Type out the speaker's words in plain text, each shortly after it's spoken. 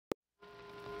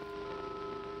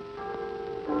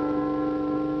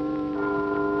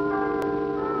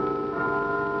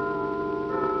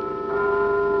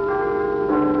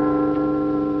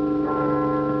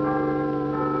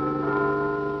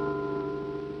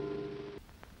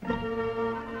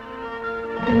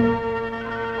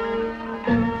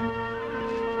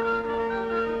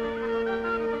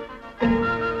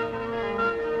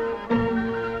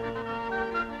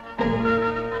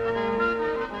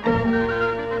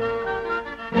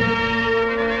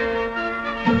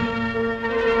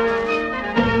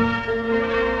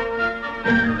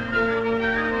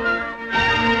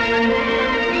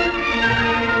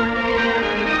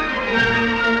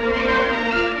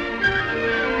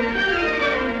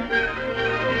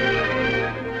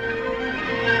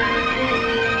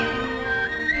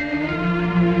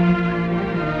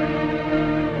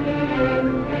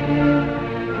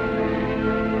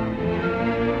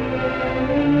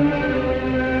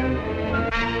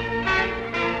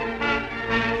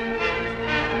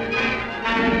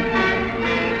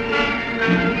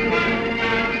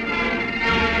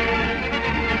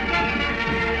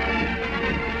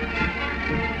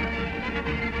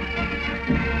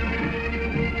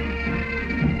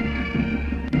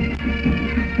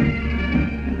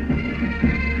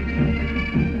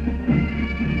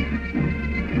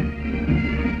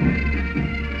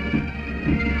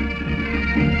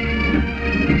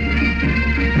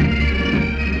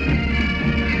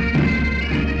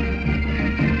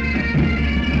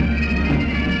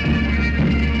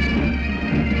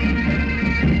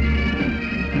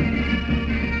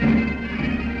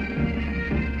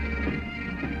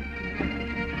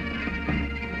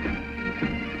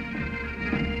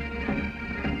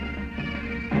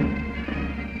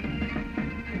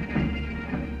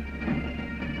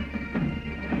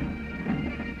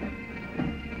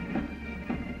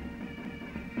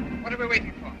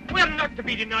We're not to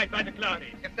be denied by the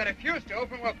Glowries. If they refuse to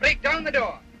open, we'll break down the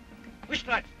door. Which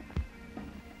lads?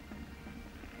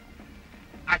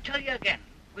 I tell you again,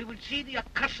 we will see the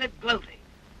accursed Glowry.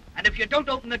 And if you don't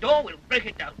open the door, we'll break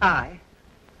it down. Aye.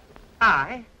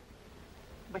 Aye.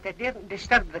 But I didn't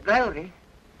disturb the Glowry.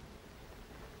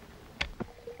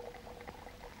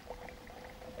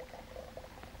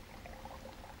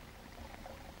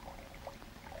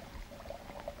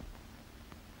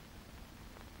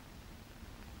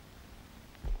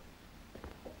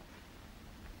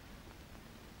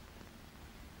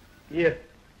 Here,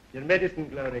 your medicine,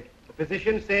 Glowry. The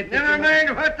physician said... Never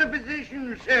mind what the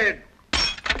physician said.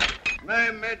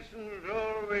 My medicine's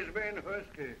always been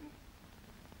whiskey.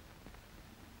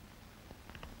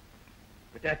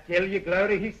 But I tell you,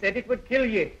 Glowry, he said it would kill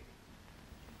you.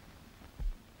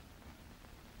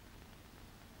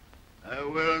 I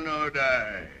will no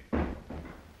die.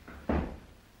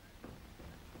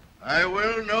 I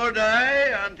will no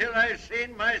die until I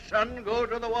seen my son go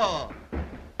to the war.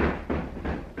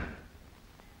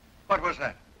 What was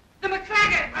that? The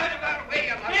McLagan! Out of our way,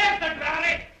 you lot. Here's the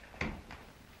Glowry!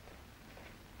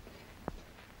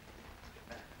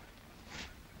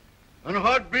 And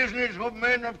what business have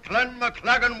men of Clan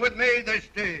McLagan with me this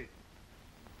day?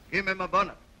 Give me my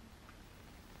bonnet.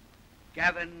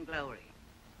 Gavin Glowry,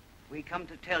 we come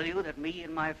to tell you that me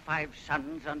and my 5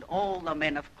 sons and all the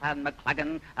men of Clan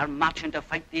McLagan are marching to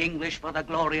fight the English for the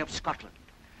glory of Scotland.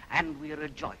 And we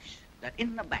rejoice that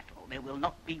in the battle there will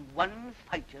not be one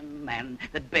fighting man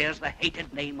that bears the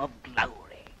hated name of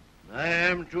Glowry. I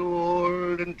am too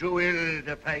old and too ill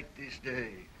to fight this day.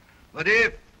 But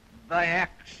if, by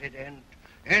accident,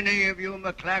 any of you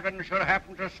McLagan should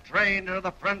happen to stray into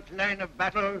the front line of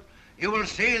battle, you will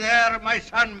see there my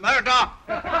son Murdoch.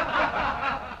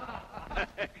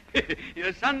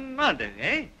 Your son Murdoch,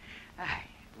 eh? Aye,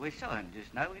 we saw him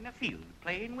just now in a field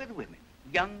playing with women,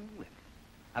 young women.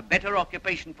 A better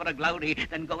occupation for a Glowry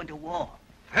than going to war.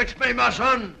 Fetch me my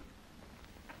son.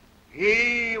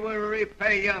 He will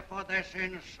repay you for this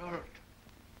insult.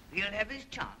 He'll have his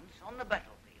chance on the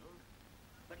battlefield.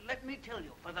 But let me tell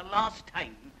you for the last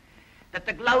time that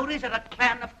the Glowries are a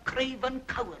clan of craven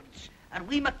cowards, and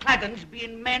we McLagans,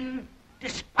 being men,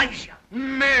 despise you.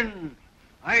 Men!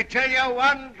 I tell you,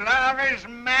 one Glowry's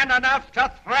man enough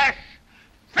to thrash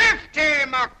 50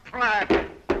 McLagan.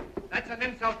 That's an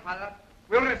insult, Father.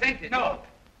 We'll resent it. No.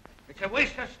 It's a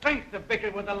waste of strength to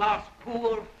bicker with the last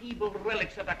poor, feeble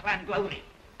relics of the Clan Glowry.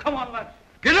 Come on, lads.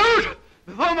 Get out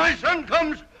before my son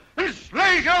comes and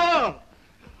slays you all.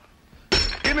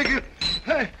 Give.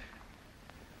 Hey.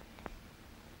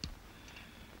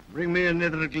 Bring me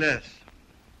another glass.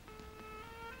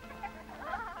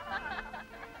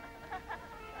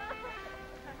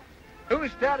 Who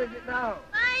started it now?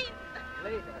 Mine.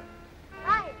 Later.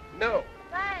 Mine. No.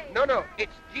 Mine. No,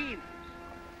 it's Jean's.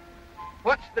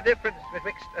 What's the difference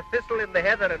betwixt a thistle in the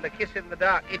heather and a kiss in the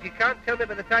dark? If you can't tell me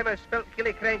by the time I've spelt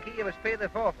Killiecrankie, you must pay the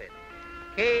forfeit.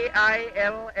 Killie.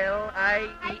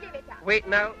 I give it up. Wait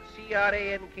now,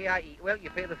 Crankie. Well, you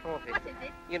pay the forfeit. What is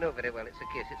it? You know very well it's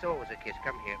a kiss. It's always a kiss.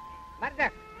 Come here.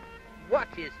 Murdoch, What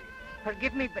is it?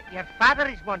 forgive me, but your father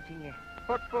is wanting you.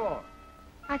 What for?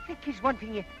 I think he's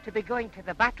wanting you to be going to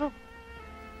the battle.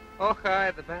 Oh,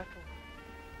 aye, the battle.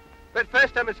 But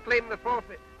first I must claim the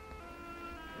forfeit.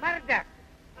 Murdoch.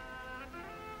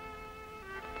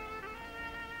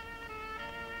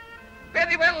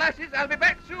 Very well, lasses. I'll be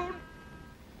back soon.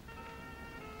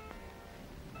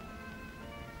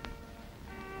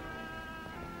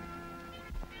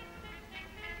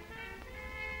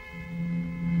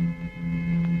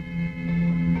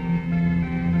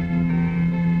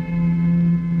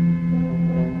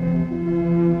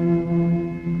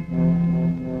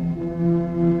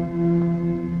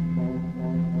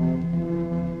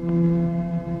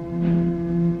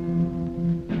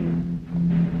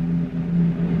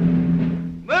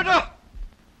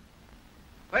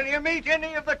 Meet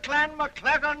any of the Clan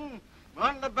McLagan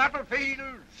on the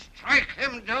battlefield, strike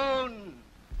him down.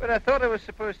 But I thought I was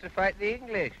supposed to fight the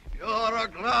English. You're a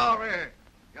Glowry.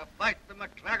 You fight the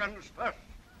McLagans first.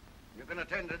 You can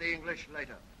attend to the English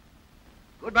later.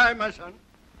 Goodbye, my son.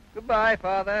 Goodbye,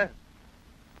 Father.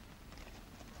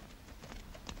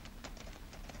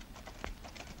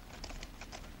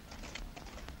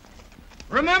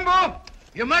 Remember,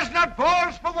 you must not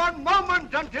pause for one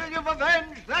moment until you've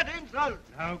avenged that insult.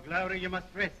 Now, Glowry, you must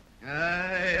rest.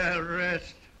 Aye, I'll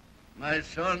rest. My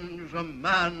son's a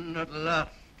man at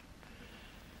last.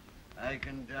 I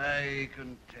can die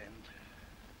content.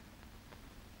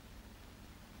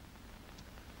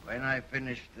 When I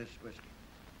finish this whiskey.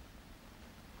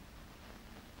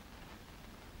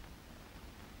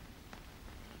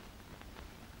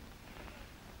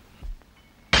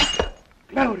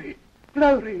 Glowry!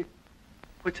 Glowry!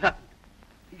 What's happened?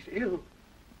 He's ill.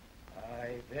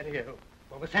 Aye, very ill.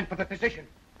 Well, we sent for the physician.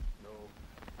 No,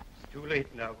 it's too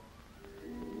late now.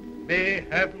 May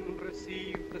heaven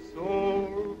receive the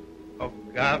soul of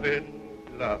Gavin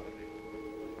Glowry.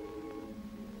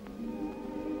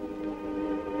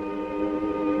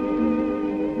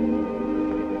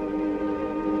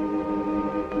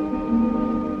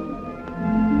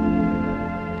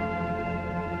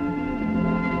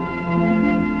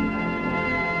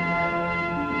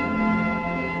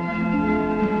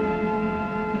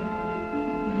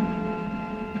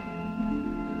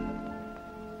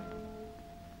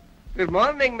 Good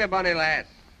morning, my bonny lass.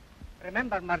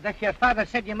 Remember, Murdoch, your father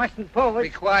said you mustn't forward. Be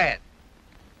quiet.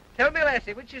 Tell me,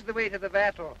 lassie, which is the way to the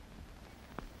battle?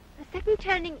 The second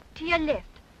turning to your left,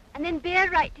 and then bear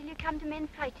right till you come to men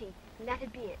fighting, and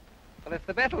that'd be it. Well, if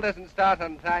the battle doesn't start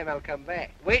on time, I'll come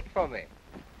back. Wait for me.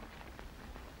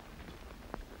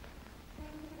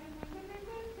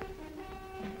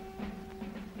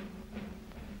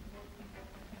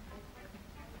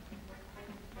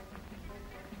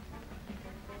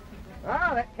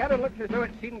 Ah, that cannon looks as though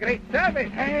it's seen great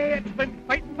service. Hey, it's been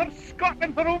fighting for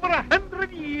Scotland for over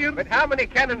 100 years. But how many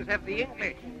cannons have the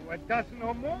English? A dozen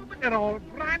or more, but they're all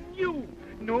brand new.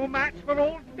 No match for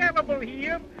old Terrible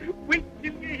here. Wait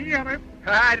till you hear it.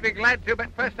 I'd be glad to, but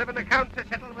first have an account to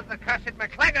settle with the cursed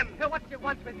McLagan. So what do you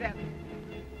want with them?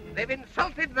 They've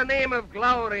insulted the name of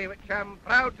Glowry, which I'm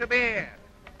proud to bear.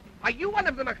 Are you one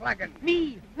of the McLagan?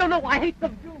 Me? No, I hate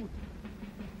them too.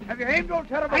 Have you aimed old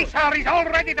Terrible? Aye, sir, he's all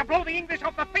ready to blow the English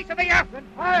off the face of the earth. Then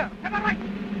fire! To the right! To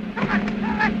the left! To the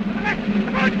left! To the left!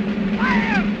 Come on!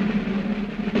 Fire!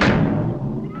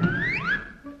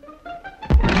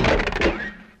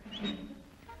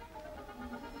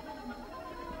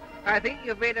 I think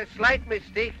you've made a slight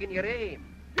mistake in your aim.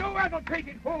 You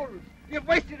advocated fools! You've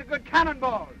wasted a good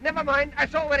cannonball. Never mind, I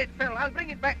saw where it fell. I'll bring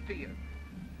it back to you.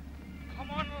 Come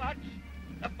on, lads.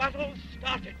 The battle's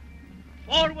started.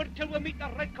 Forward till we meet the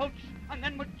redcoats, and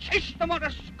then we'll chase them out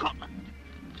of Scotland.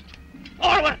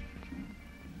 Forward!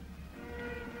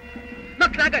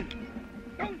 McLagan!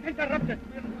 Don't interrupt us.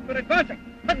 We're advancing.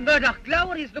 But Murdoch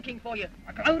Glowry is looking for you.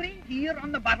 A Glowry here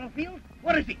on the battlefield?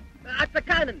 Where is he? At the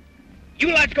cannon.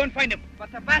 You lads go and find him.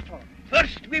 But the battle.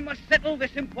 First, we must settle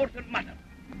this important matter.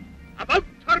 About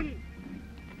turn.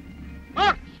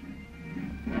 March!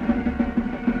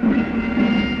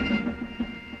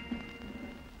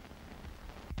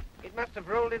 It must have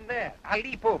rolled in there. I'll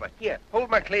leap over. Here, hold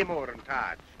my claymore and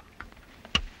targe.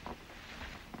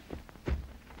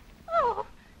 Oh,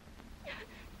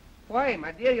 Why,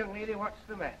 my dear young lady, what's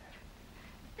the matter?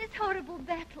 this horrible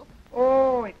battle.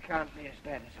 Oh, it can't be as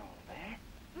bad as all that.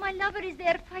 My lover is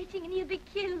there fighting and he'll be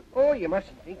killed. Oh, you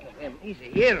mustn't think of him. He's a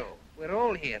hero. We're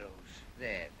all heroes.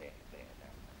 There. Now.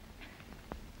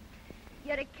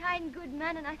 You're a kind, good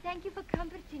man, and I thank you for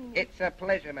comforting me. It's a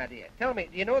pleasure, my dear. Tell me,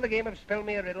 do you know the game of Spell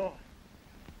Me a Riddle?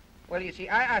 Well, you see,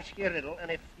 I ask you a riddle, and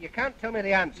if you can't tell me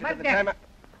the answer by the time I...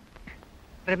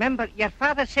 Remember, your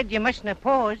father said you mustn't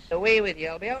oppose. Away with you.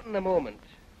 I'll be out in a moment.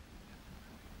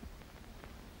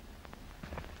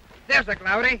 There's the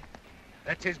Glowry.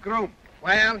 That's his groom.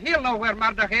 Well, he'll know where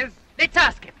Murdoch is. Let's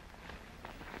ask him.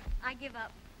 I give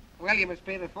up. Well, you must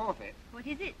pay the forfeit. What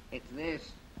is it? It's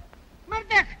this.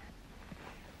 Murdoch!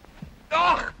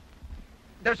 Oh!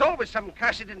 There's always some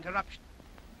cursed interruption.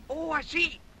 Oh, I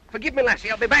see. Forgive me, lassie.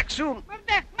 I'll be back soon.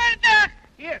 Murdoch!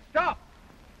 Here, stop.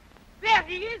 There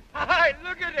he is. Hi,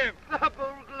 look at him.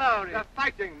 Double Glowry. The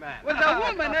fighting man. With a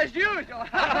woman, as usual.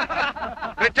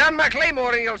 Return my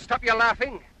claymore and you'll stop your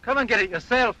laughing. Come and get it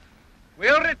yourself.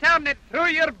 We'll return it through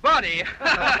your body.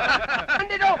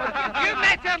 Hand it over. You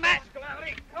met your match,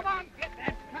 Glowry. Come on, get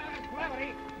that cannon,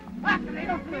 Glowry. After they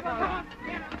don't leave us on.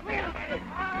 We'll get it.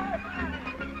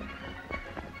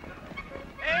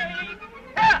 Hey!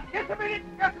 Here! Just a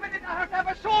minute. I have to have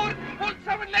a sword. Won't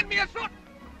someone lend me a sword?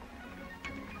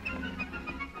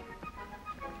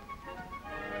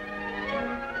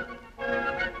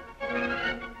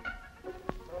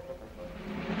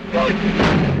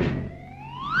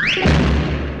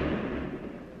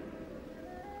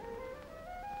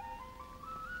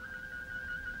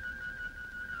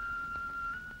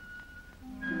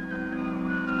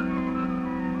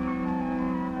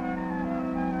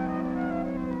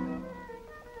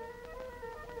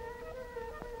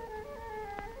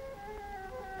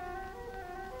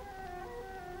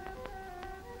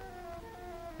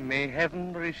 May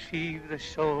heaven receive the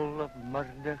soul of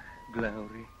Murdoch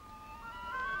Glowry.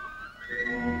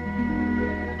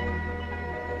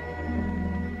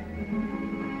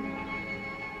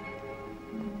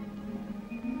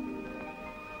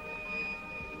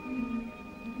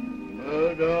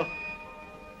 Braddock,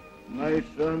 my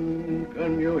son,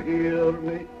 can you hear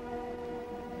me?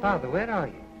 Father, where are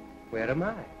you? Where am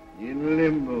I? In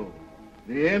limbo,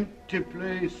 the empty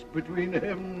place between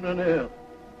heaven and earth.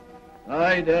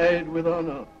 I died with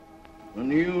honor,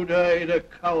 and you died a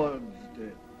coward's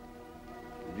death.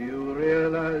 Do you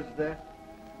realize that?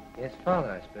 Yes,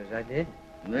 Father, I suppose I did.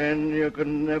 Then you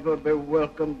can never be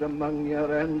welcomed among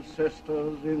your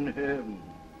ancestors in heaven.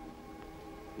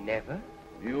 Never?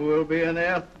 You will be an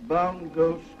earthbound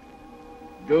ghost,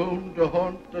 doomed to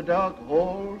haunt the dark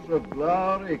halls of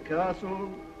Glory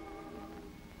Castle.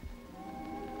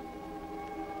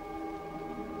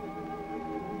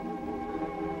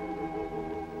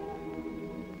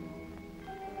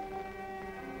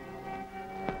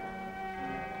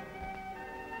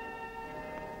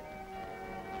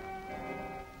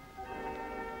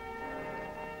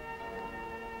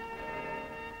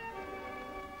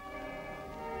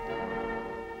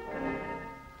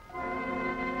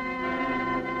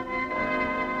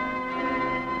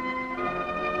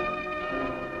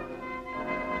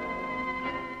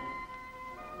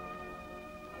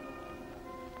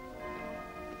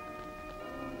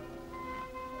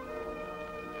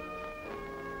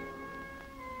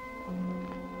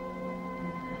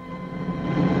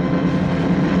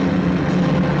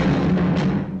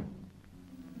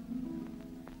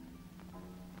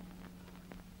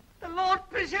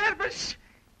 Preserve us!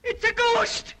 It's a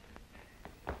ghost!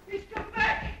 He's come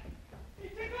back!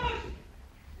 It's a ghost!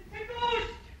 It's a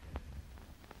ghost!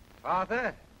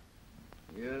 Father?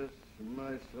 Yes,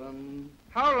 my son.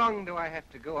 How long do I have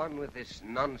to go on with this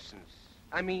nonsense?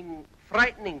 I mean,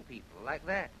 frightening people like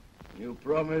that. You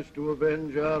promised to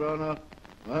avenge our honor,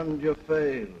 and you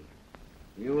failed.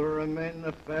 You will remain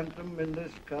a phantom in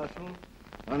this castle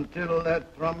until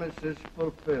that promise is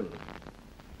fulfilled.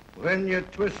 When you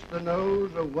twist the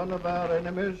nose of one of our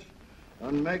enemies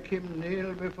and make him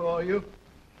kneel before you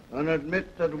and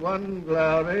admit that one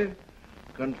Glory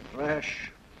can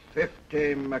thrash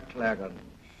 50 McLagans.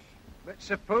 But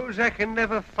suppose I can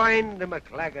never find a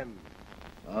McLagan.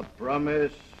 A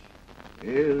promise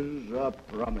is a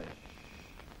promise.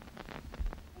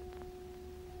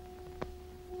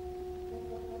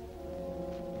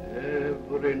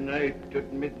 Every night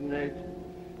at midnight,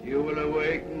 you will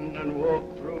awaken and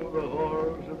walk through the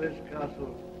halls of this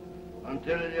castle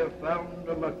until you found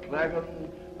a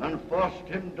McLagan and forced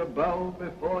him to bow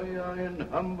before you in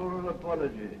humble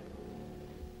apology.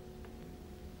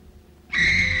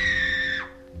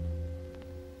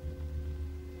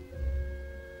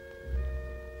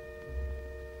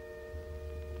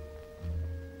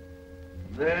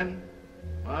 Then,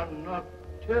 and not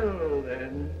till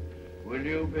then, will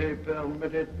you be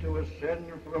permitted to ascend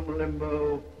from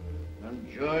limbo and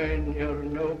join your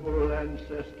noble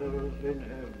ancestors in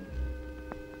heaven?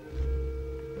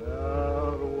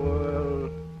 Farewell,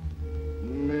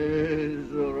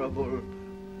 miserable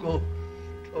ghost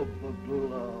of the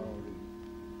glory.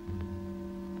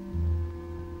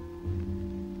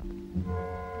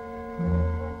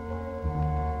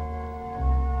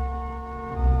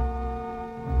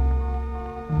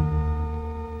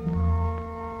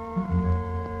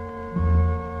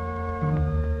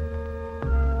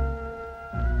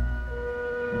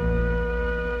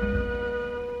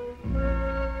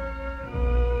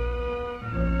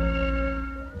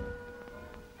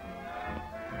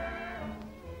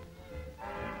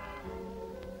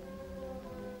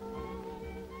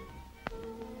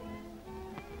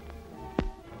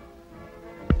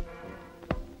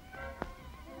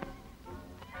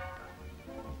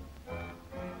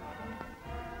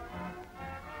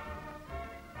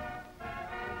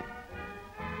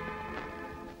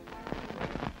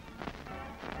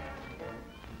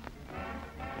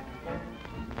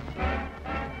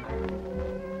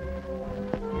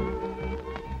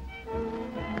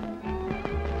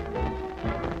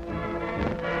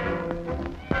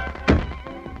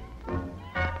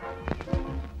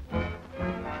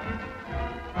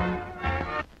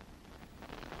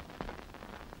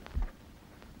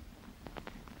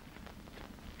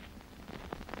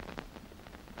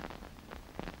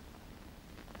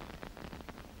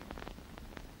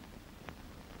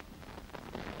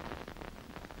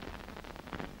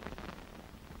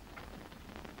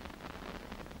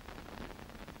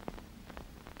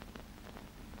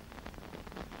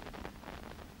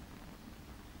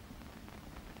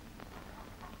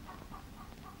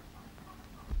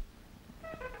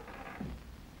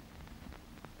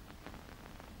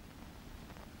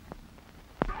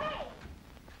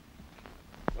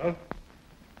 Huh?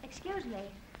 Excuse me,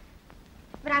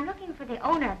 but I'm looking for the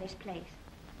owner of this place.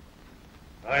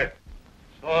 Aye,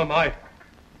 so am I.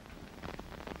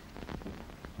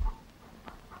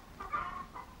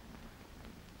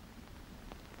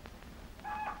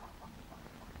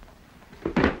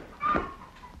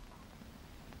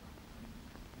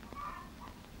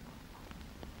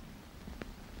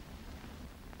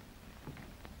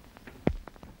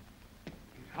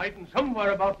 hiding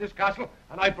somewhere about this castle,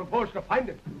 and I propose to find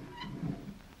him.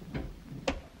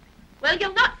 Well,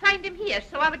 you'll not find him here,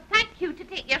 so I would thank you to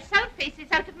take your sour faces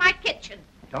out of my kitchen.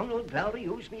 Donald Glowry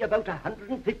owes me about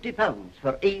 £150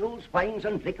 for ales, wines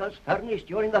and liquors furnished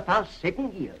during the past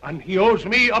 7 years. And he owes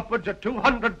me upwards of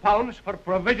 £200 for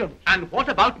provisions. And what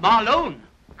about Marlone?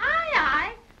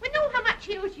 Aye. We know how much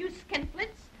he owes you, skinflints.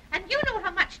 And you know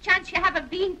how much chance you have of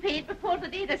being paid before the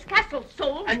day this castle's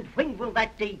sold. And when will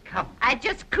that day come? I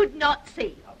just could not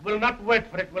say. We'll not wait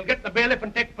for it. We'll get the bailiff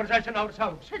and take possession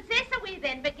ourselves. Possess away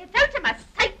then, but get out of my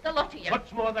sight, the lot of you.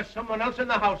 What's more, there's someone else in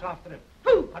the house after him.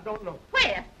 Who? I don't know.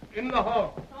 Where? In the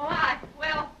hall. Oh, aye.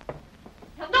 Well,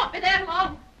 he'll not be there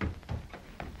long.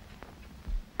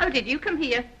 How did you come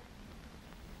here?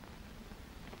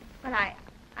 Well, I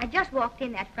just walked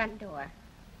in that front door.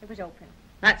 It was open.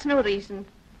 That's no reason.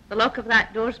 The lock of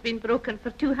that door's been broken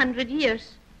for 200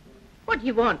 years. What do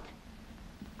you want?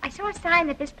 I saw a sign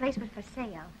that this place was for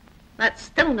sale. That's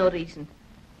still no reason.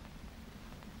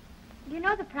 Do you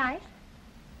know the price?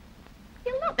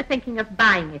 You'll not be thinking of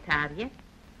buying it, are you?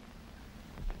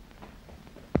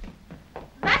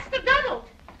 Master Donald!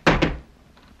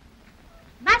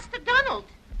 Master Donald!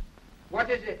 What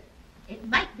is it? It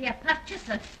might be a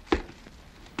purchaser.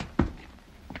 Do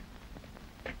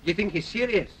you think he's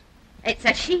serious? It's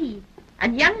a she,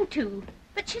 and young too,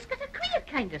 but she's got a queer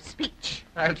kind of speech.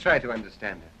 I'll try to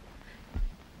understand her.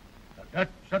 The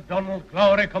debts of Donald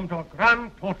Glowry come to a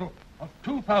grand total of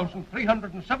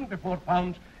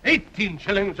 £2,374, 18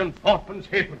 shillings and fourpence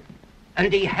halfpenny.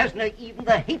 And he hasn't even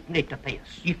the halfpenny to pay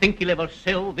us. You think he'll ever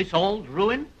sell this old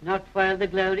ruin? Not while the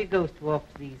Glowry ghost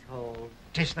walks these halls.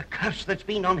 'Tis the curse that's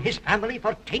been on his family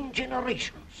for 10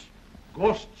 generations.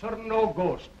 Ghosts or no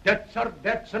ghosts, debts are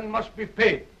debts and must be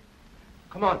paid.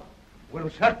 Come on, we'll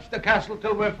search the castle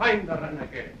till we find the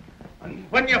renegade. And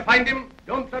when you find him,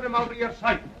 don't let him out of your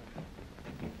sight.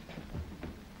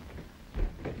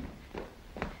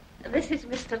 This is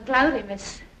Mr. Glowry,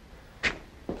 miss.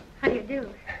 How do you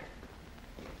do?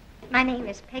 My name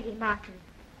is Peggy Martin.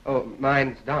 Oh,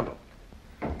 mine's Donald.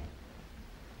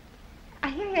 I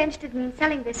hear you're interested in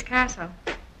selling this castle.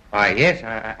 Why, yes,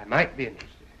 I might be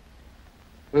interested.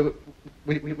 Will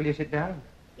you sit down?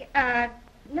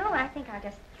 No, I think I'll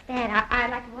just stand. I'd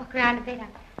like to walk around a bit.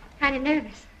 I'm kind of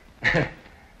nervous.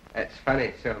 That's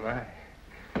funny, so am I.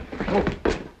 Oh,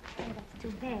 that's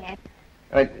too bad.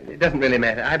 It doesn't really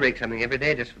matter. I break something every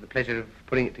day just for the pleasure of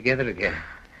putting it together again.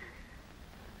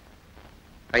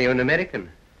 Are you an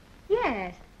American?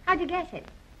 Yes. How'd you guess it?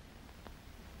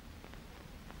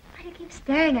 Why do you keep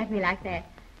staring at me like that?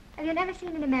 Have you never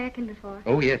seen an American before?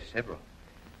 Oh, yes, several.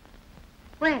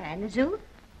 Where? In the zoo?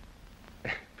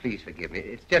 Please forgive me.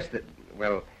 It's just that,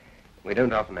 well, we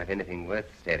don't often have anything worth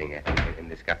staring at in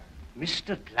this country.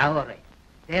 Mr. Glowry,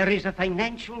 there is a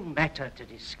financial matter to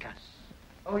discuss.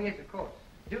 Oh, yes, of course.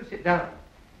 Do sit down.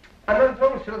 I'm not at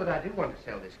all sure that I do want to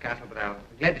sell this castle, but I'll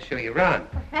be glad to show you around.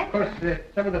 Okay. Of course,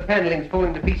 some of the panelling's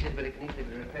falling to pieces, but it can easily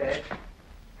be repaired.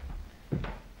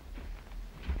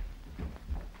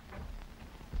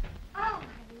 Oh, I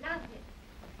love it.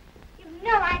 You've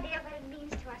no idea what it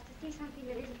means to us to see something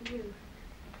that isn't new.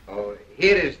 Oh,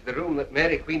 here is the room that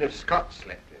Mary, Queen of Scots,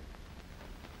 slept in.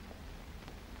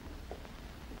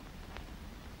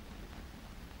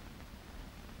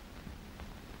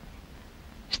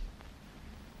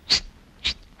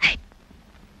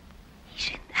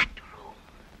 He's in that room.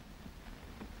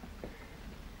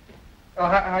 Oh,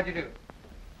 how'd you do?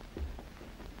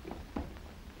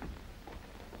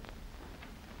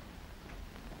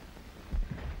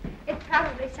 It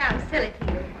probably sounds silly to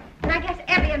you, but I guess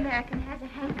every American has a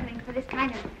hankering for this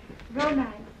kind of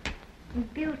romance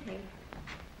and beauty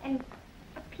and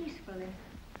a peacefulness.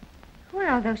 Who are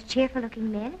all those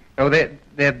cheerful-looking men? Oh, they're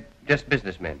just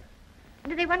businessmen.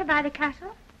 Do they want to buy the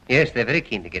castle? Yes, they're very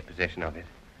keen to get possession of it.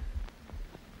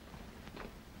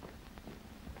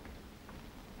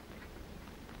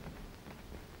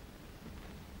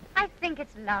 I think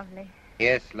it's lovely.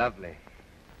 Yes, lovely.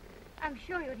 I'm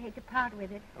sure you'd hate to part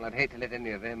with it. Well, I'd hate to let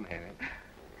any of them have it.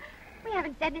 We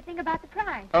haven't said anything about the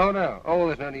price. Oh, no. Oh,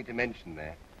 there's no need to mention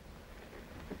that.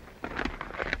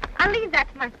 I'll leave that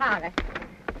to my father.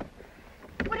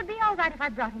 Would it be all right if I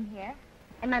brought him here?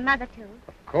 And my mother, too?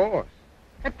 Of course.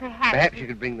 But perhaps... Perhaps you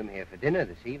could bring them here for dinner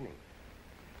this evening.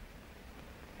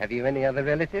 Have you any other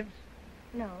relatives?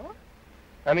 No.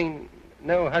 I mean,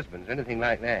 no husbands or anything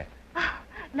like that. Oh,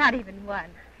 not even one.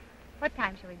 What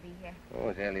time shall we be here? Oh,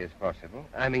 as early as possible.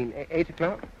 I mean, 8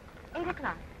 o'clock. 8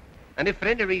 o'clock. And if for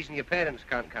any reason your parents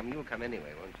can't come, you'll come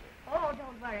anyway, won't you? Oh,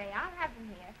 don't worry. I'll have them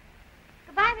here.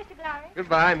 Goodbye, Mr. Glowry.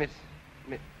 Goodbye, Miss...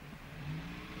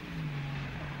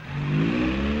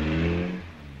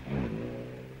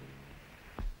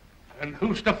 And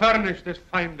who's to furnish this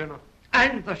fine dinner?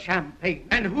 And the champagne.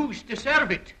 And who's to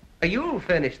serve it? You'll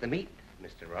furnish the meat,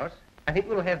 Mr. Ross. I think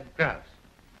we'll have grouse.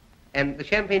 And the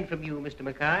champagne from you, Mr.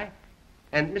 Mackay.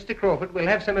 And Mr. Crawford will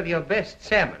have some of your best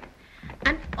salmon.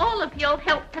 And all of you'll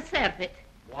help to serve it.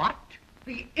 What?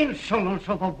 The insolence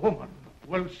of a woman.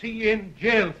 We'll see you in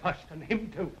jail first, and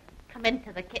him too. Come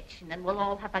into the kitchen and we'll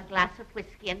all have a glass of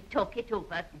whiskey and talk it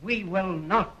over. We will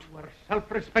not. We're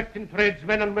self-respecting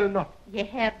tradesmen and will not. You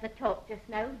heard the talk just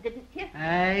now, didn't you?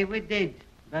 Aye, we did.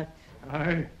 But...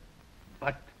 Aye,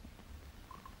 but...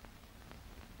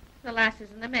 The lass is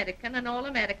an American and all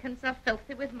Americans are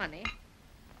filthy with money.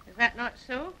 Is that not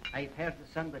so? I've heard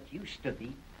the son that used to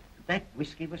be. That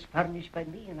whiskey was furnished by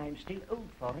me and I'm still owed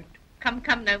for it. Come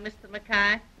now, Mr.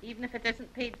 Mackay. Even if it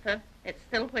isn't paid for, it's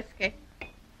still whiskey.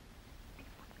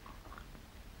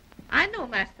 I know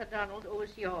Master Donald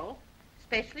owes you all,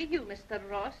 especially you, Mr.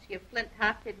 Ross, you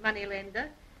flint-hearted moneylender.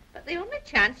 But the only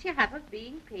chance you have of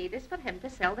being paid is for him to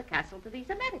sell the castle to these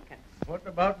Americans. What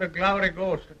about the Glowery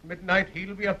Ghost? At midnight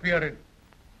he'll be appearing.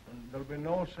 And there'll be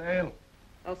no sale.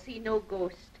 I'll see no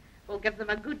ghost. We'll give them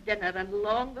a good dinner, and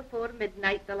long before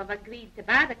midnight they'll have agreed to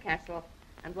buy the castle,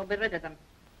 and we'll be rid of them.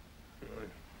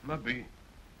 Maybe.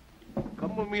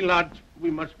 Come with me, lads.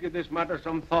 We must give this matter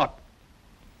some thought.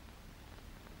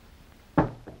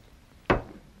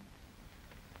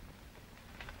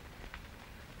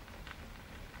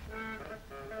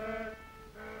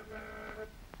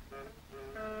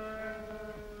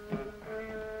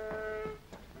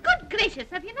 Good gracious,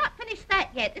 have you not finished that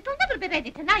yet? It'll never be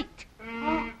ready tonight. Will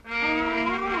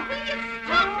you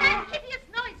stop that hideous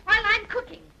noise while I'm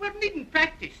cooking? We're needing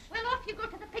practice. Well, off you go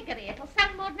to the piggery. It'll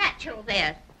sound more natural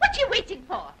there. What you waiting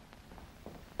for?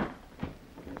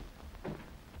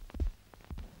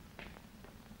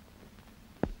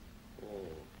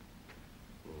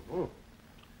 Oh.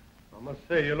 I must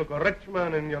say, you look a rich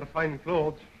man in your fine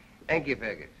clothes. Thank you,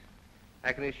 Fergus.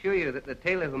 I can assure you that the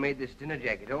tailor who made this dinner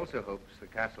jacket also hopes the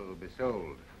castle will be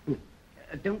sold.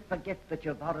 Don't forget that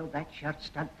you borrowed that shirt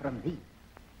stud from me.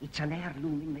 It's an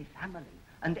heirloom in my family,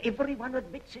 and everyone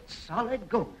admits it's solid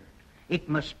gold. It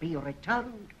must be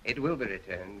returned. It will be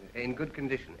returned in good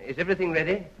condition. Is everything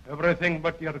ready? Everything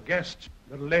but your guests.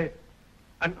 They're late.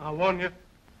 And I warn you,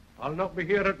 I'll not be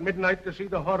here at midnight to see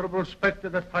the horrible spectre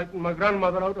that's frightened my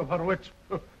grandmother out of her wits.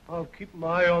 I'll keep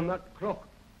my eye on that clock.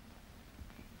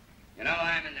 You know,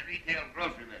 I'm in the retail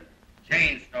grocery business.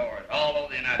 Chain stores all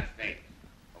over the United States.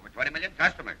 Over 20 million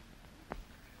customers.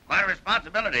 Quite a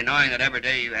responsibility knowing that every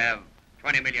day you have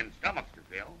 20 million stomachs to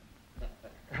fill.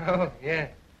 Oh, yeah.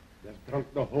 They've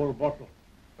drunk the whole bottle.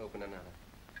 Open another.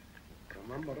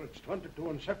 Remember, it's 22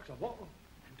 and 6 a bottle.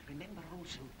 And remember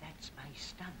also, that's my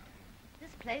stud.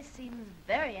 This place seems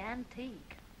very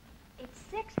antique. It's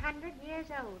 600 years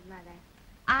old, Mother.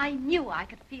 I knew I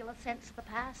could feel a sense of the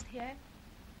past here.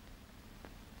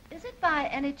 Is it by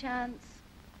any chance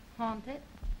haunted?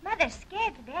 Mother's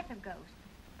scared to death of ghosts,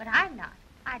 but I'm not.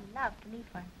 I'd love to meet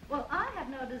one. Well, I have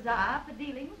no desire for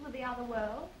dealings with the other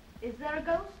world. Is there a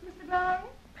ghost, Mr. Glory?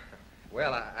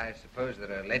 Well, I suppose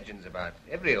there are legends about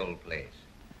every old place.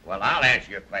 Well, I'll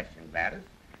answer your question, Gladys.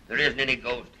 There isn't any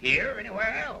ghost here or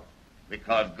anywhere else.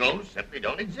 Because ghosts simply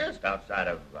don't exist outside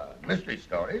of mystery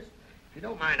stories. If you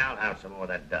don't mind, I'll have some more of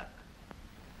that duck.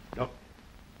 No,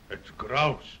 it's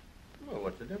grouse. Well,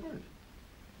 what's the difference?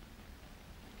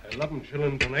 11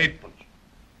 shillings and 8 pence.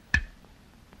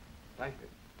 Thank you.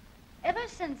 Ever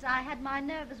since I had my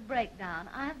nervous breakdown,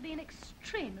 I have been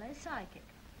extremely psychic.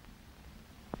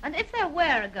 And if there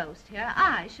were a ghost here,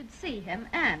 I should see him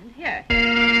and hear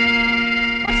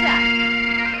him. What's that?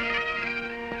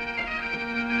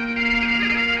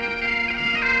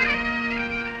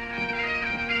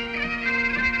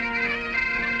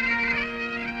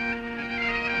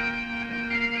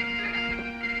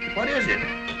 What is it?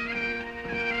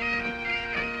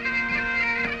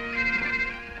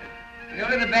 The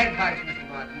only the bagpipes, Mr.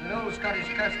 Martin. An old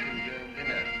Scottish custom during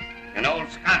dinner. An old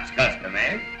Scots custom,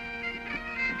 eh?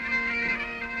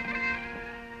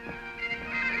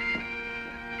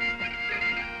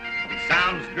 It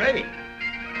sounds great.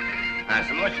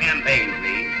 Some more champagne,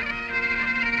 please.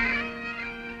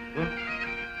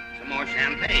 Some more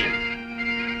champagne.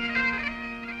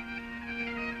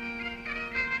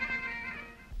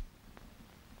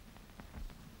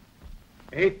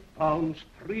 £8,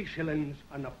 3 shillings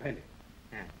and a penny.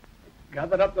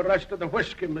 Gather up the rest of the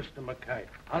whiskey, Mr. Mackay.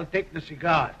 I'll take the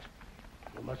cigars.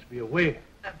 You must be away.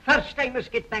 First I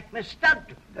must get back my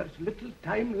stud. There's little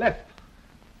time left.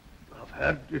 I've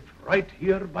heard it right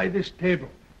here by this table.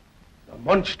 The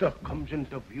monster comes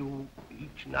into view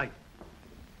each night.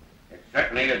 It's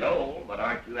certainly is old, but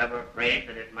aren't you ever afraid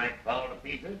that it might fall to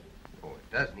pieces? Oh,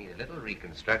 it does need a little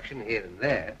reconstruction here and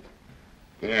there.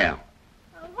 Yeah.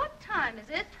 What time is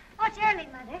it? Oh, it's early,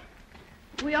 Mother.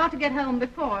 We ought to get home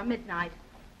before midnight.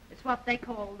 It's what they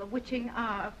call the witching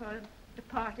hour for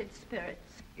departed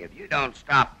spirits. If you don't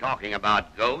stop talking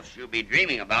about ghosts, you'll be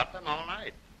dreaming about them all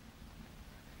night.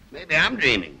 Maybe I'm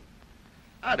dreaming.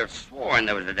 I'd have sworn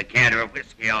there was a decanter of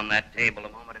whiskey on that table a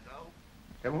moment ago.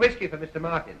 Some whiskey for Mr.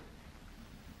 Martin.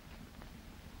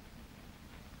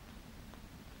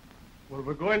 Well,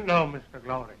 we're going now, Mr.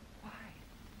 Glowry. Why?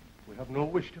 We have no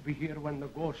wish to be here when the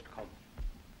ghost comes.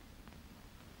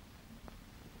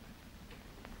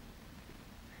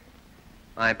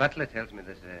 My butler tells me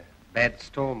there's a bad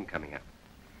storm coming up.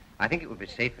 I think it would be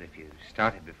safer if you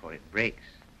started before it breaks.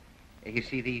 You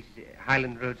see, these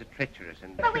Highland roads are treacherous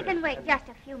and... But we can wait just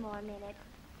a few more minutes.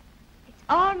 It's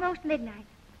almost midnight.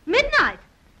 Midnight?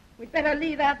 We'd better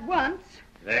leave at once.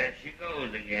 There she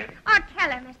goes again. Oh,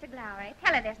 tell her, Mr. Glowry.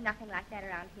 Tell her there's nothing like that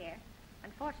around here.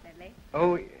 Unfortunately.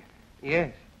 Oh,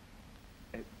 yes.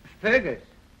 Fergus,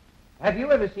 have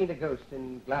you ever seen a ghost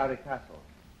in Glowry Castle?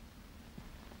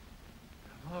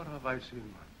 Never have I seen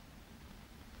one.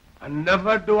 And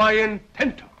never do I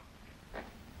intend to.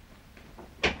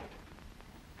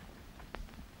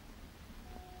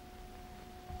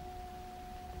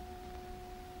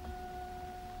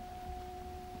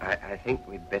 I think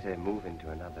we'd better move into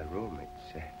another room.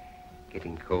 It's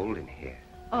getting cold in here.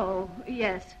 Oh,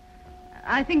 yes.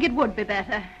 I think it would be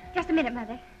better. Just a minute,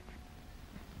 Mother.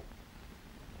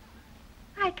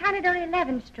 I counted only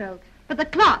 11 strokes. But the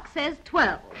clock says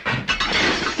 12. I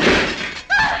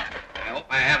hope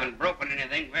I haven't broken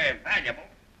anything very valuable.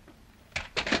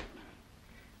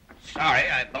 I'm sorry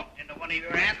I bumped into one of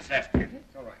your ancestors.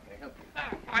 It's all right. Can I help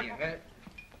you? Are you hurt?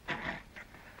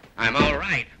 I'm all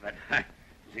right, but I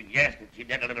suggest that you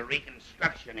did a little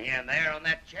reconstruction here and there on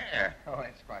that chair. Oh,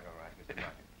 that's quite all right, Mr.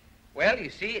 Martin. Well, you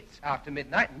see, it's after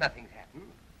midnight and nothing's happened.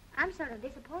 I'm sort of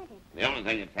disappointed. The only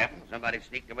thing that's happened, somebody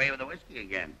sneaked away with the whiskey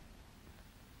again.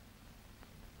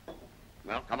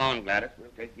 Well, come on, Gladys.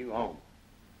 We'll take you home.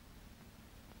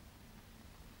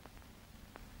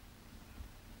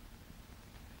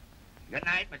 Good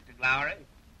night, Mr. Glowry.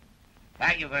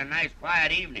 Thank you for a nice,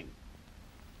 quiet evening.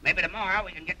 Maybe tomorrow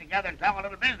we can get together and talk a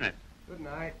little business. Good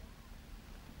night.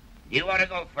 Do you want to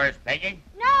go first, Peggy?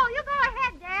 No, you go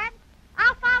ahead, Dad.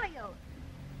 I'll follow you.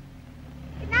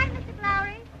 Good night, Mr.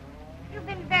 Glowry. You've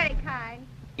been very kind.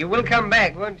 You will come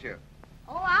back, won't you?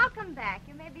 Oh, I'll come back.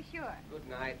 You may be sure. Good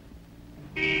night.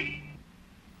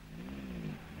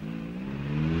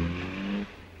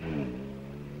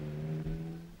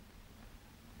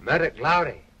 Murdoch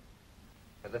Glowry,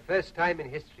 for the first time in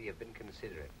history you've been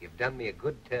considerate. You've done me a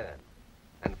good turn.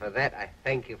 And for that, I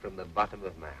thank you from the bottom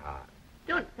of my heart.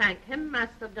 Don't thank him,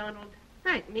 Master Donald.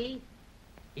 Thank me.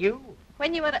 You?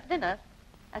 When you were at dinner,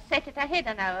 I set it ahead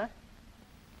an hour.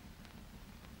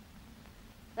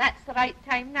 That's the right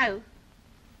time now.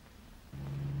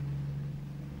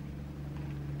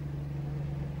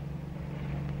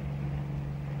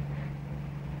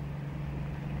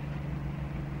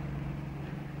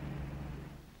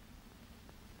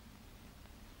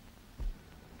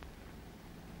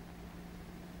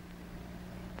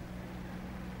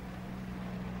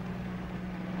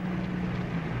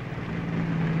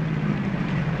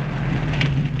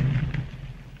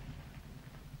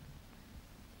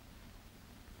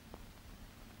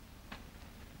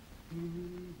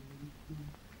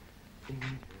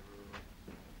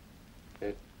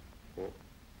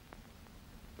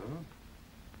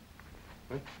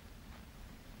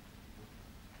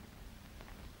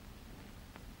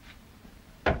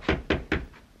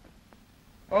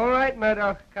 All right,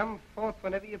 Murdoch. Come forth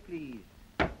whenever you please.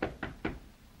 Hello?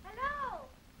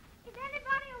 Is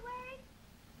anybody awake?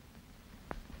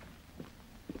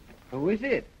 Who is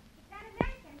it? It's that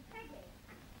American, Peggy.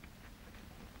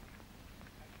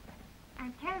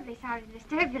 I'm terribly sorry to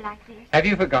disturb you like this. Have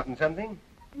you forgotten something?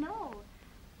 No.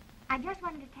 I just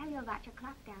wanted to tell you about your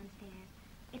clock downstairs.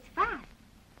 It's fast.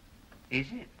 Is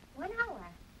it? 1 hour.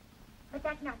 But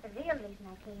that's not the real reason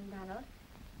I came, Donald.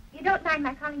 You don't mind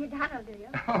my calling you Donald, do you?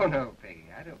 Oh, no, Peggy.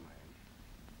 I don't mind.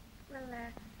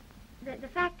 Well, the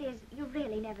fact is, you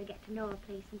really never get to know a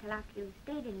place until after you've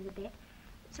stayed in it a bit.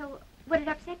 So, would it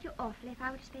upset you awfully if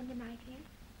I were to spend the night here?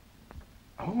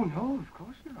 Oh, no, of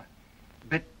course not.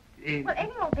 But, Well,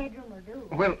 any old bedroom will do.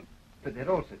 Well, but they're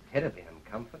also terribly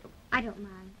uncomfortable. I don't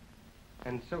mind.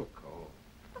 And so cold.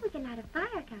 Well, we can light a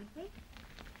fire, can't we?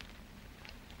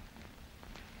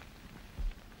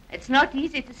 It's not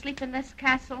easy to sleep in this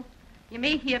castle. You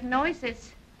may hear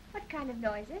noises. What kind of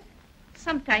noises?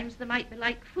 Sometimes they might be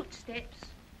like footsteps,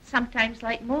 sometimes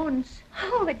like moans.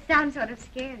 Oh, it sounds sort of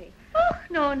scary. Oh,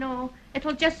 no, no.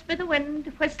 It'll just be the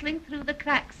wind whistling through the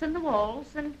cracks in the walls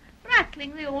and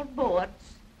rattling the old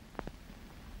boards.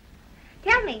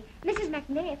 Tell me, Mrs.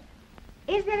 McNiff,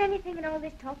 is there anything in all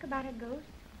this talk about a ghost?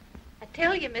 I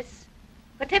tell you, miss,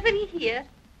 whatever you hear,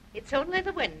 it's only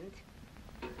the wind.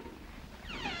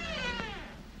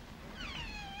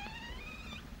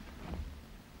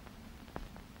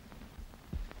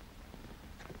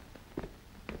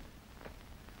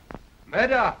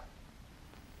 Murdoch!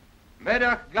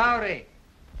 Murdoch Glowry!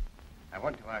 I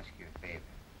want to ask you a favor.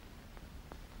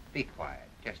 Be quiet,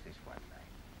 just this one night.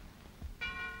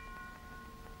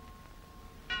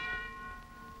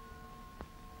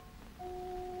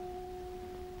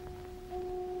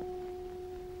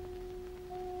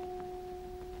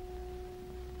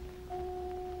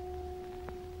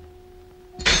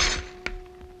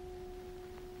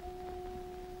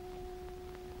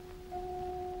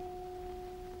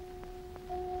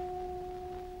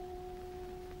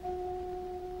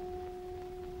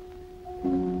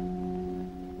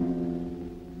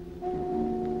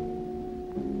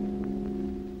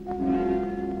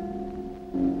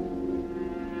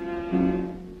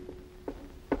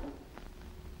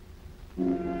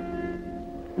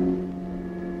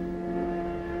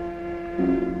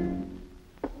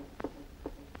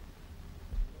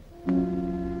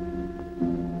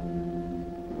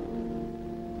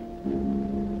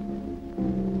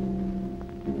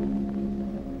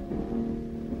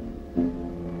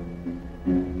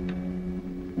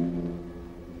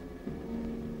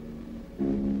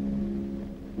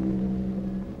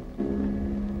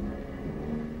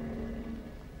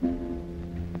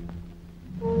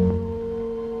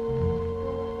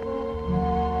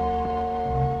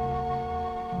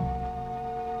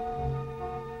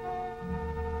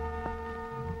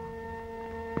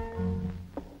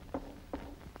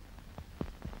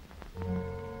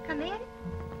 Come in.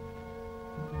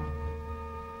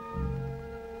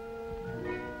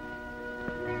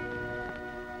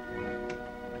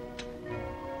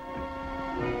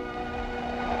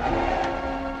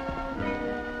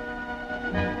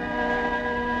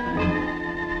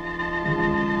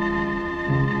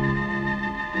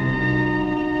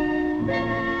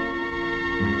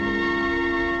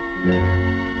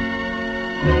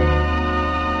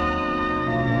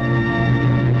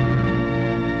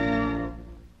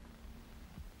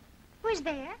 Who's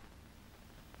there?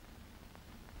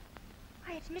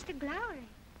 Why, it's Mr. Glowry.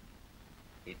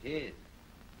 It is.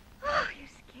 Oh, you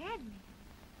scared me.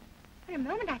 For a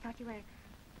moment, I thought you were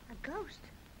a ghost.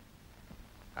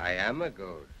 I am a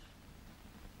ghost.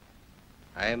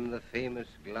 I am the famous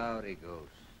Glowry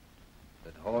ghost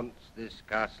that haunts this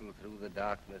castle through the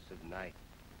darkness of night,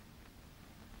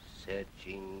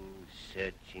 searching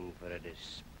for a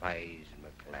despised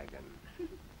McLagan.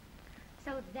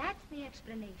 So that's the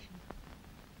explanation.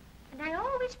 And I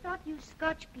always thought you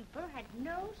Scotch people had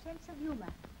no sense of humor.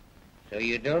 So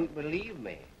you don't believe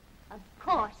me? Of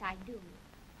course I do.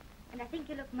 And I think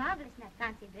you look marvelous in that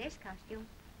fancy dress costume.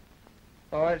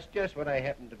 Oh, it's just what I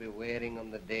happen to be wearing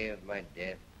on the day of my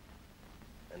death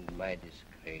and my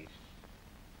disgrace.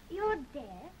 Your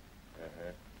death?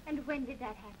 Uh-huh. And when did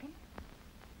that happen?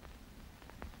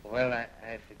 Well, I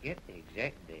forget the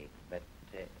exact date, but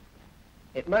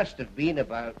it must have been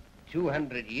about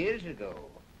 200 years ago.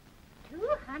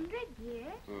 200 years?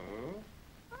 Mm-hmm.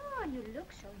 Oh, you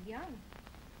look so young.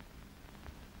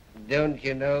 Don't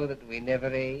you know that we never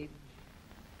age?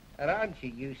 Or aren't you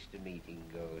used to meeting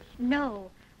ghosts?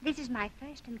 No, this is my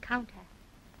first encounter.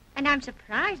 And I'm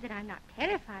surprised that I'm not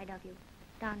terrified of you,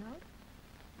 Donald.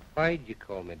 Why'd you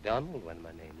call me Donald when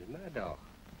my name is Murdoch?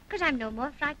 Because I'm no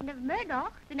more frightened of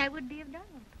Murdoch than I would be of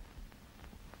Donald.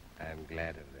 I'm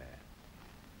glad of that.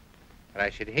 But I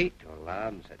should hate to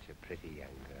alarm such a pretty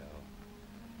young girl.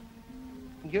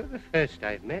 And you're the first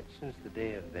I've met since the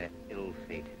day of that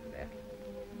ill-fated battle.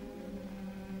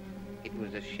 It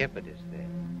was a shepherdess then,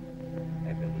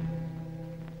 I believe.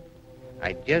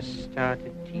 I just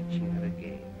started teaching her a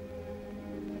game,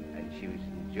 and she was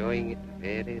enjoying it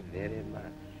very, very much.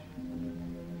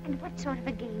 And what sort of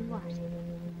a game was it?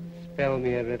 Spell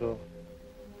me a riddle.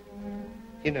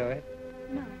 You know it?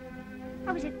 No.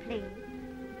 How was it played?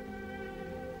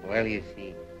 Well, you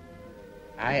see,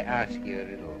 I ask you a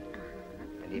riddle,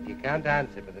 and if you can't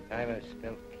answer by the time I've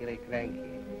spelled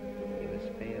Killiecrankie, you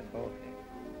must pay a forfeit.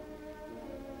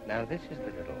 Now, this is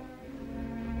the riddle.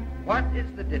 What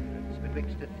is the difference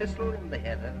betwixt a thistle in the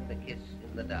heather and a kiss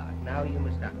in the dark? Now you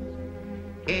must answer.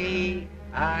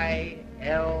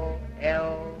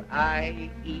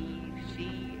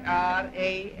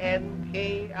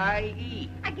 K-I-L-L-I-E-C-R-A-N-K-I-E.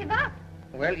 I give up.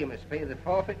 Well, you must pay the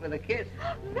forfeit with a kiss.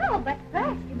 No, but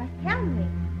first you must tell me.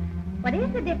 What is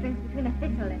the difference between a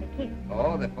thistle and a kiss?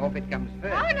 Oh, the forfeit comes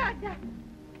first. Oh, no, it doesn't.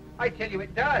 I tell you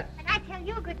it does. And I tell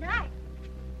you good night.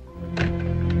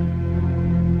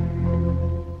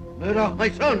 Murdoch, my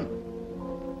son.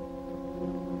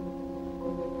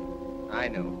 I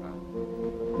know, Father.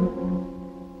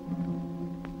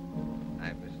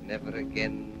 I must never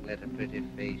again let a pretty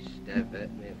face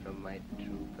divert me from my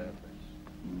true purpose.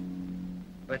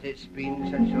 But it's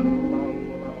been such a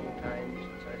long, long time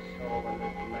since I saw one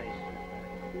as nice as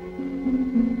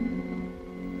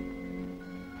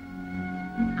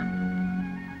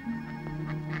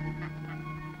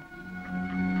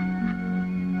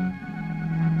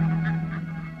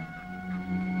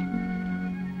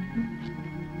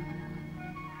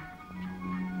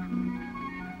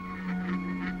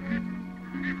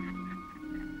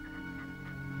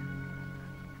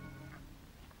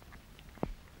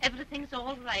Everything's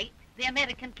all right. The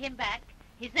American came back.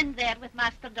 He's in there with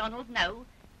Master Donald now.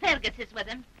 Fergus is with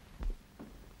him.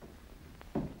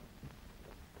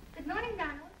 Good morning,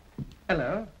 Donald.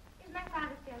 Hello. Is my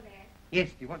father still there? Yes,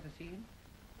 do you want to see him?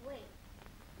 Wait.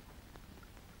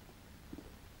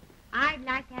 I'd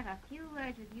like to have a few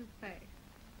words with you first.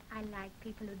 I like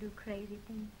people who do crazy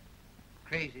things.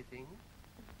 Crazy things?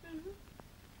 Mm-hmm.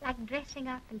 Like dressing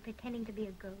up and pretending to be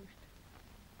a ghost.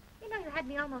 You know, you had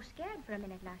me almost scared for a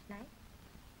minute last night.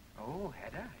 Oh,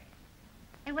 had I?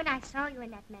 And when I saw you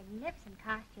in that magnificent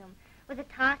costume, with a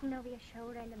tartan over your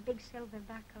shoulder and a big silver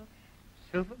buckle.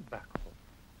 Silver buckle?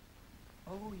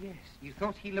 Oh, yes. You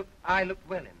thought I looked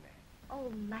well in that.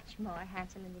 Oh, much more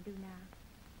handsome than you do now.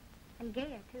 And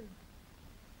gayer, too.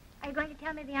 Are you going to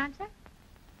tell me the answer?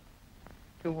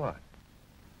 To what?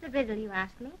 The riddle you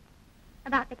asked me.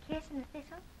 About the kiss and the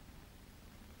thistle.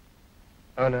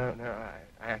 Oh, no,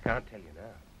 I can't tell you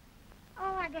now.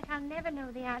 Oh, I guess I'll never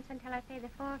know the answer until I pay the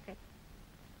forfeit.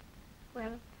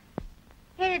 Well,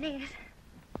 here it is.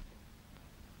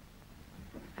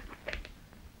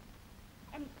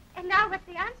 And now what's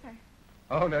the answer?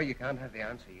 Oh, no, you can't have the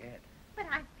answer yet. But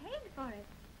I've paid for it.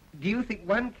 Do you think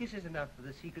one kiss is enough for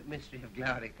the secret mystery of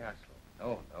Glowery Castle?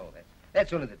 Oh, no,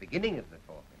 that's only the beginning of the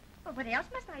forfeit. Well, what else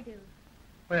must I do?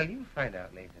 Well, you'll find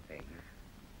out later, Peggy.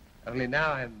 Only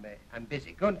now I'm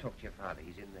busy. Go and talk to your father.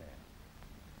 He's in there.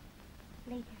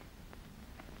 Later.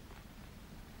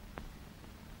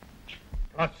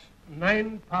 Plus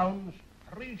 £9,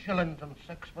 3 shillings and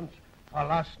 6pence for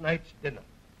last night's dinner.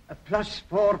 Plus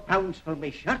 £4 for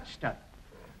my shirt stud.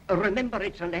 Remember,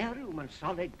 it's an heirloom and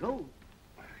solid gold.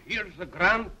 Here's the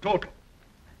grand total.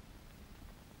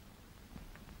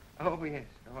 Oh, yes.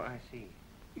 Oh, I see.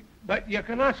 But you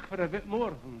can ask for a bit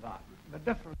more than that. The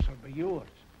difference will be yours.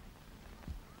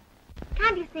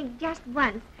 Can't you think just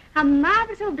once how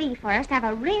marvelous it will be for us to have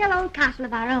a real old castle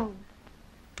of our own?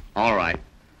 All right.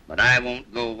 But I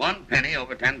won't go 1 penny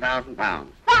over £10,000.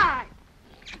 5!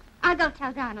 I'll go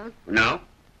tell Donald. No?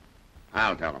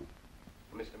 I'll tell him.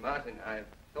 Mr. Martin, I've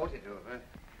thought it over.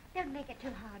 Don't make it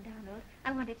too hard, Donald.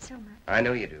 I want it so much. I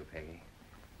know you do, Peggy.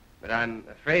 But I'm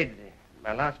afraid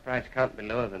my last price can't be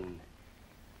lower than...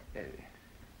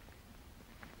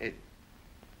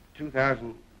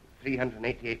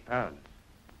 £2,388.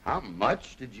 How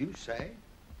much did you say?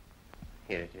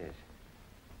 Here it is.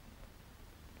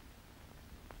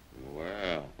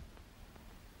 Well,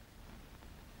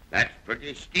 that's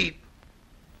pretty steep.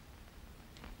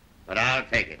 But I'll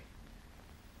take it.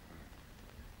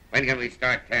 When can we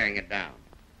start tearing it down?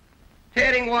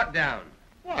 Tearing what down?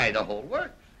 Why, the whole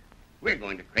works. We're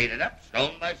going to crate it up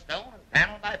stone by stone and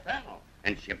panel by panel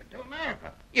and ship it to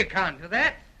America. You can't do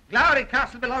that. Glowery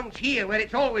Castle belongs here, where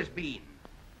it's always been.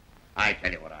 I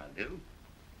tell you what I'll do.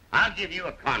 I'll give you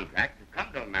a contract to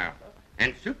come to America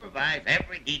and supervise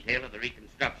every detail of the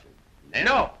reconstruction. Then...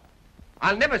 No.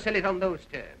 I'll never sell it on those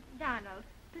terms. Donald,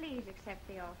 please accept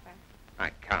the offer. I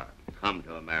can't. Come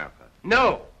to America.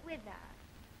 No. With us.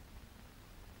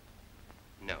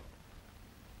 No.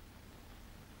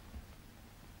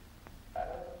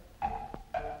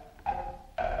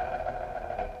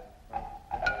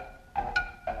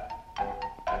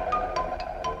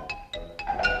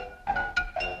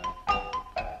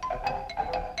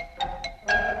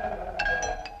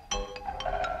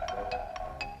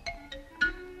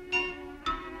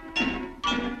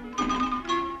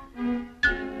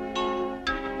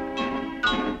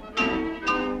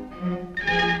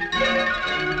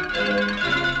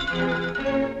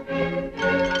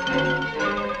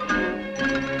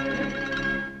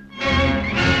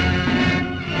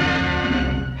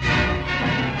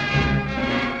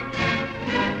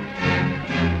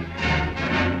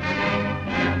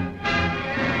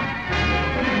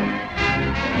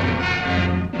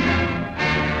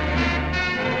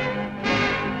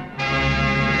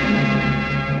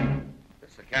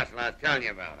 telling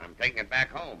you about. I'm taking it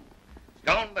back home.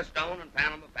 Stone by stone and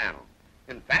panel by panel.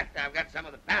 In fact, I've got some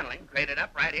of the paneling crated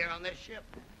up right here on this ship.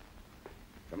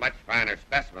 It's a much finer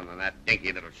specimen than that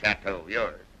dinky little chateau of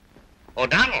yours. Oh,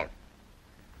 Donald,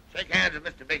 shake hands with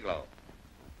Mr. Bigelow.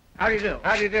 How do you do?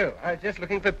 How do you do? I was just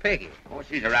looking for Peggy. Oh,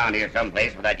 she's around here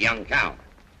someplace with that young count.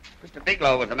 Mr.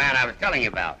 Bigelow was the man I was telling you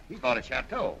about. He bought a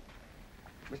chateau.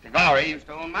 Mr. Glowry used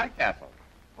to own my castle.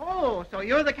 Oh, so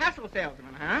you're the castle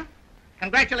salesman, huh?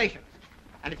 Congratulations.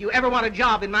 And if you ever want a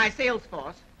job in my sales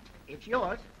force, it's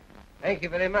yours. Thank you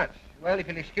very much. Well, if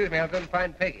you'll excuse me, I'll go and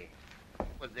find Peggy. What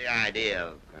was the idea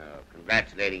of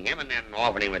congratulating him and then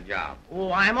offering him a job?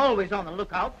 Oh, I'm always on the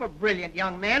lookout for brilliant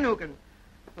young men who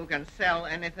can sell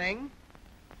anything.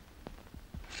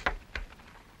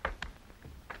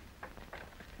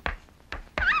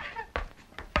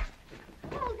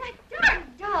 Oh, that darn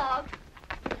dog.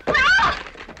 Ah!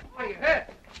 Are you hurt?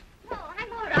 No,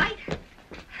 I'm all right.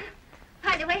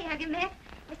 By the way, have you met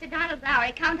Mr. Donald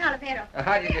Glowry, Count Olivero?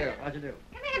 How do you do? How do you do?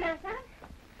 Come here, little son.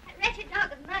 That wretched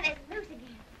dog of mine is loose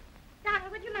again.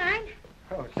 Donald, would you mind?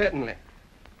 Oh, certainly.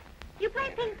 You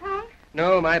play ping pong?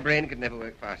 No, my brain could never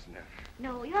work fast enough.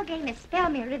 No, your game is spell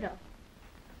me a riddle.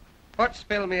 What,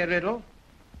 spell me a riddle?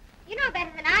 You know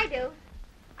better than I do.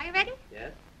 Are you ready?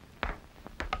 Yes.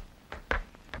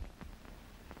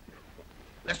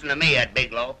 Listen to me, Ed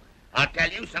Bigelow. I'll tell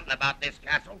you something about this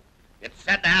castle. It's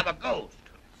said to have a ghost.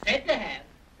 Said to have.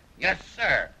 Yes,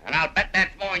 sir. And I'll bet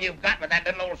that's more than you've got with that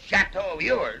little old chateau of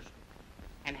yours.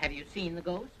 And have you seen the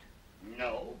ghost?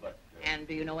 No, but... And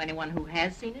do you know anyone who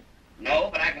has seen it? No,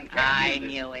 but I can tell I you that-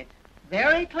 knew it.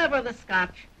 Very clever, the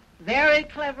Scotch. Very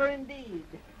clever indeed.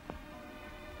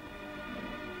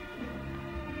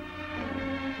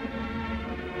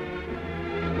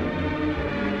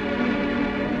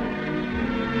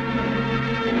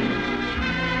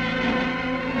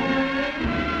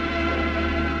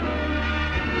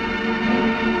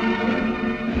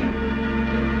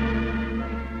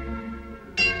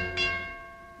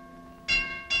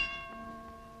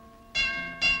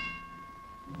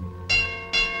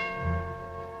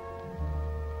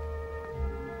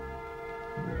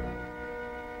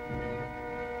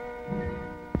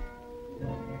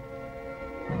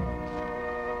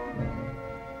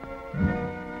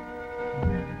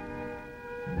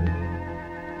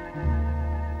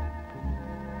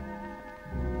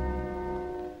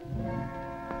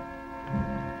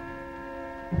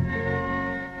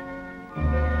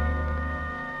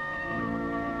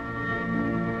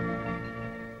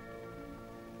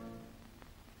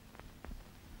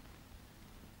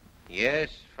 Yes,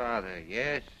 Father,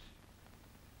 yes.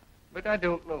 But I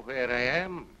don't know where I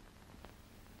am.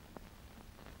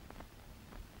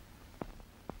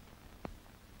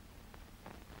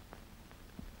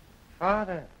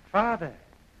 Father, Father,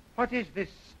 what is this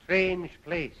strange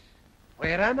place?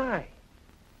 Where am I?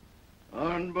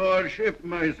 On board ship,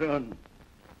 my son.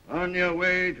 On your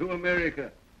way to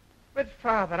America. But,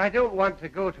 Father, I don't want to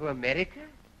go to America.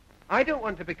 I don't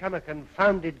want to become a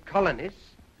confounded colonist.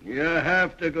 You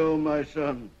have to go, my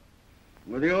son.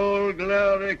 With the old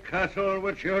Glowry castle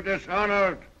which you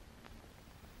dishonored.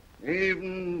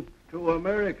 Even to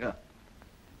America.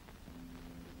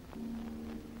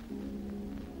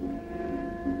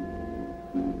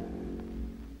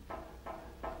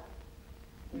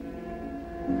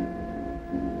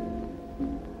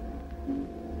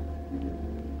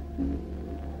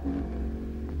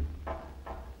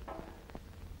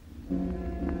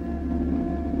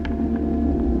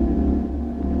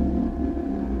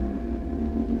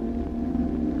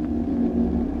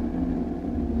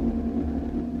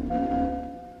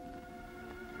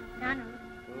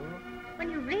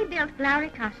 Glowry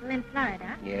Castle in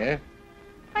Florida. Yes?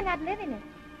 Why not live in it?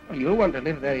 Well, you'll want to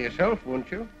live there yourself, won't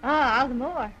you? Oh, all the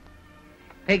more.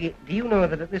 Peggy, do you know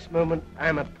that at this moment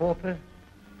I'm a pauper?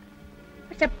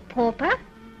 What's a pauper?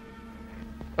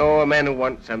 Oh, a man who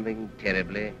wants something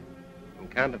terribly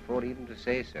and can't afford even to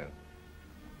say so.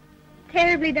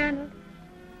 Terribly, Donald.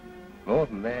 More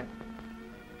than that.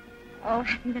 Oh,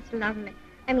 I think that's lovely.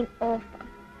 I mean, awful.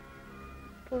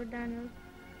 Poor Donald.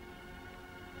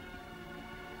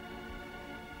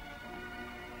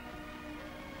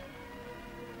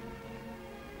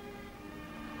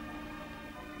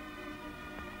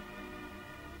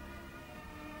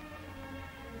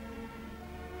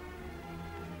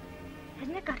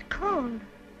 Hasn't it got cold?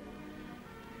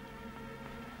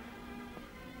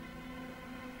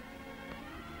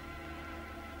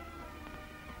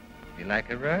 You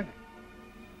like a rug?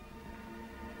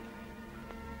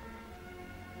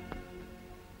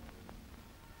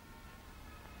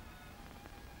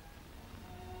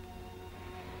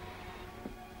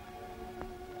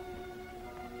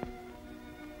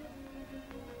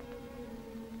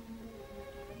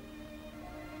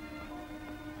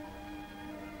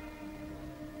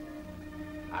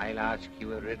 I'll ask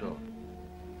you a riddle.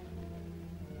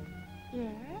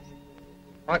 Yes?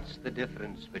 What's the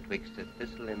difference betwixt a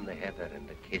thistle in the heather and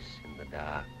a kiss in the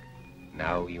dark?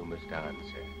 Now you must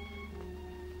answer.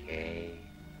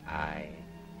 K-I-L-L-I-E.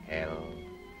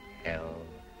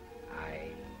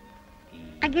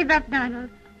 I give up,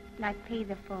 Donald, and I pay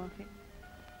the forfeit.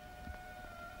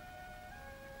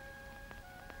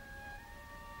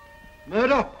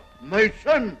 Murdoch, my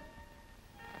son!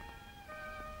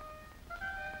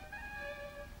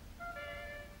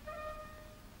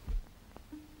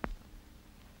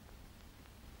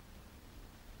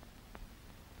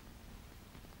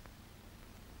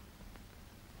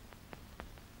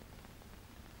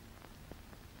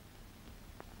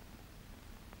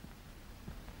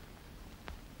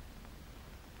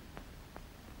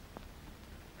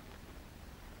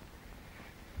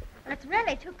 It's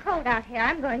really too cold out here.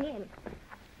 I'm going in.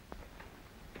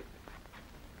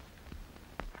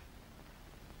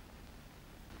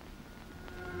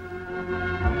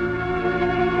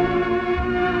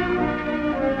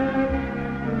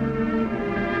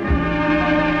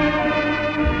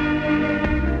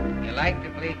 You like to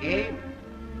play games?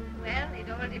 Well, it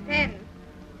all depends.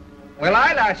 Well,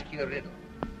 I'll ask you a riddle.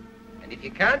 And if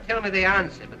you can't tell me the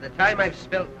answer by the time I've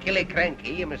spelt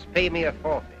Killicranky, you must pay me a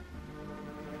forfeit.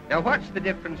 Now, what's the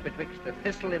difference betwixt the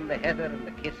thistle in the heather and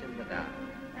the kiss in the dark?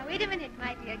 Now, wait a minute,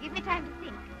 my dear. Give me time to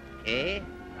think.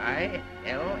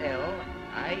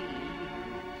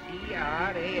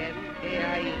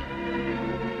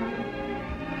 K-I-L-L-I-E-C-R-A-N-K-I-E.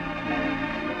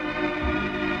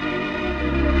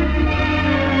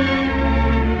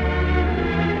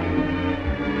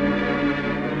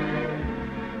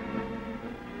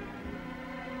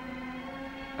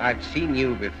 I've seen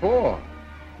you before.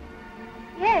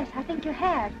 Yes, I think you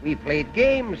have. We played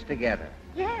games together.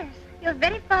 Yes, you're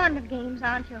very fond of games,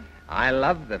 aren't you? I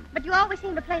love them. But you always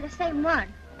seem to play the same one.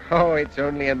 Oh, it's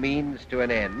only a means to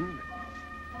an end.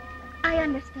 I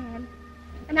understand.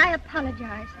 And I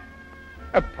apologize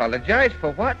Apologize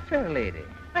for what, fair lady?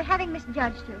 for having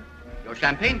misjudged you. Your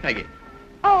champagne, Peggy.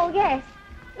 Oh, yes.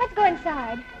 Let's go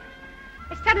inside.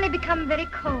 It's suddenly become very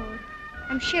cold.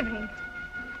 I'm shivering.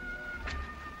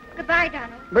 Goodbye,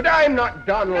 Donald. But I'm not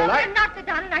Donald. No, you're not the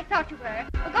Donald I thought you were.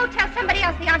 Well, go tell somebody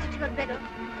else the answer to your riddle.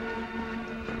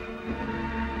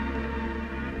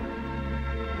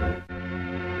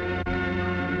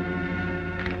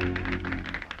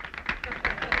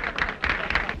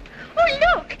 Oh,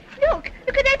 look!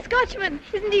 Look at that Scotchman.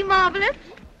 Isn't he marvelous?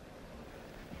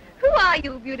 Who are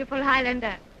you, beautiful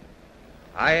Highlander?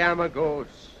 I am a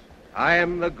ghost. I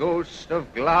am the ghost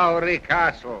of Glowry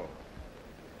Castle.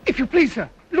 If you please, sir,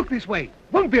 look this way.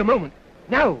 Won't be a moment.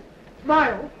 Now.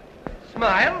 Smile.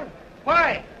 Smile?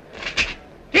 Why?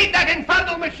 Take that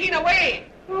infernal machine away!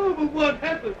 Oh, but what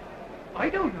happened? I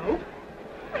don't know.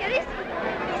 Where is he?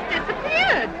 He's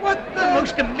disappeared. What the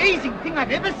most amazing thing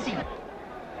I've ever seen.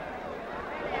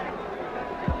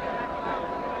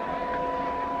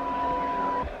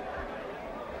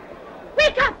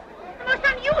 Wake up! The most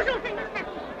unusual thing has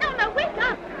happened. Elmer, wake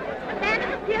up! A man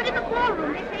has appeared in the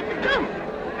ballroom. They say it's a ghost.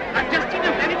 I've just seen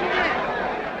a very man.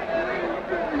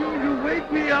 You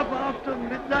wake me up after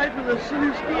midnight with a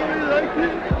silly story like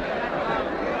this?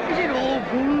 Is it all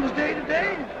Fool's Day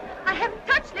today? I haven't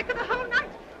touched liquor the whole night.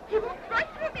 He walked right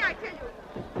through me, I tell you.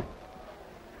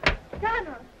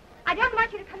 Donald, I don't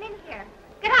want you to come in here.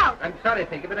 Get out. I'm sorry,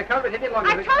 Peggy, but I can't wait any longer.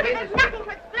 I told you there's nothing to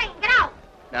explain. Get out.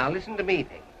 Now, listen to me,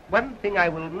 Peggy. One thing I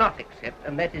will not accept,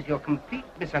 and that is your complete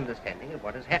misunderstanding of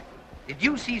what has happened. Did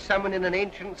you see someone in an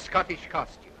ancient Scottish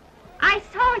costume? I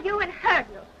saw you and heard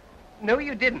you. No,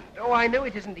 you didn't. Oh, I know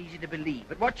it isn't easy to believe,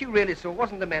 but what you really saw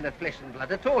wasn't a man of flesh and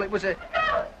blood at all. It was a... A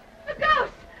ghost! A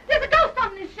ghost! There's a ghost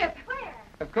on this ship. Where?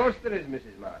 Of course there is,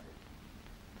 Mrs. Martin.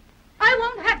 I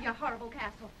won't have your horrible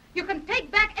castle. You can take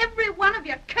back every one of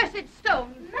your cursed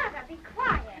stones. Mother, be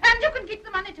quiet. And you can keep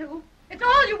the money, too. It's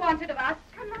all you wanted of us.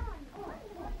 Come on.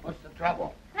 What's the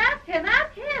trouble? Ask him,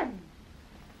 ask him.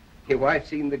 Your wife's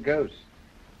seen the ghost.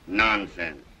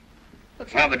 Nonsense.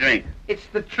 Let's have a drink. It's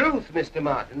the truth, Mr.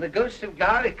 Martin. The ghost of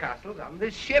Glowry Castle's on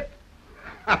this ship.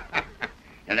 And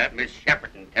that Miss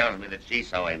Shepperton tells me that she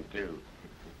saw him, too.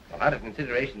 Well, out of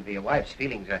consideration for your wife's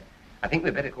feelings, I think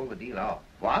we'd better call the deal off.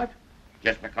 What?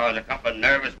 Just because a couple of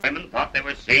nervous women thought they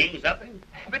were seeing something?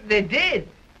 But they did.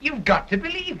 You've got to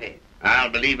believe it.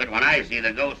 I'll believe it when I see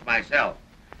the ghost myself.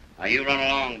 Now, you run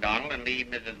along, Donald, and leave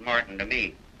Mrs. Martin to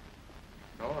me.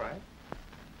 All right.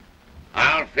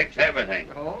 I'll fix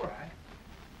everything. All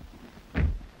right.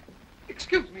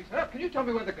 Excuse me, sir. Can you tell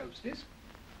me where the ghost is?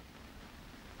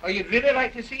 Oh, you'd really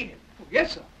like to see him? Oh,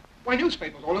 yes, sir. Why,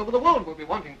 newspapers all over the world will be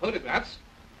wanting photographs.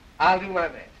 I'll do my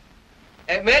best.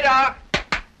 Murdoch!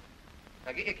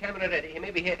 Now get your camera ready. He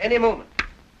may be here any moment.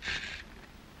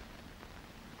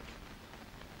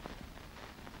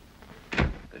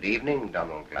 Good evening,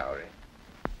 Donald Glowry.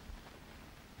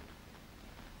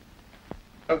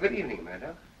 Oh, good evening,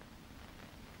 Murdoch.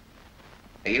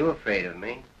 Are you afraid of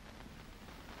me?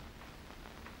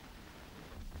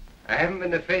 I haven't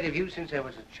been afraid of you since I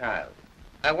was a child.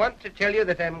 I want to tell you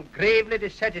that I'm gravely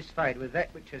dissatisfied with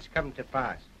that which has come to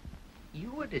pass.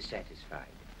 You were dissatisfied.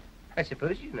 I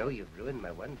suppose you know you've ruined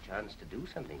my one chance to do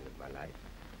something with my life.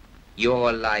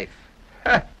 Your life.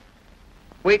 Ha!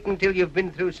 Wait until you've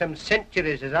been through some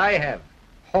centuries as I have,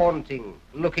 haunting,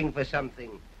 looking for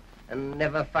something, and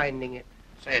never finding it.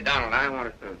 Say, Donald, I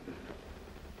want to...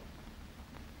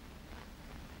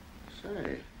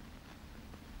 Say,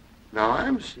 now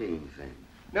I'm seeing things.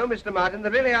 No, Mr. Martin,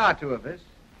 there really are two of us.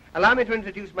 Allow me to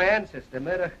introduce my ancestor,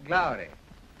 Murdoch Glowry.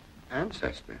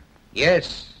 Ancestor?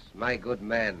 Yes, my good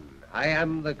man. I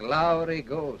am the Glowry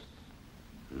ghost.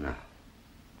 No.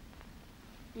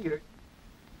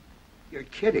 You're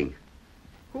kidding.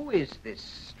 Who is this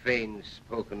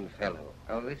strange-spoken fellow?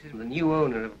 Oh, this is the new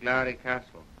owner of Glowry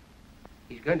Castle.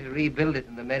 He's going to rebuild it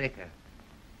in America.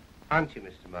 Aren't you,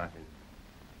 Mr. Martin?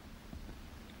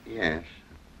 Yes.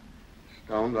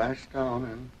 Stone by stone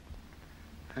and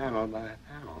panel by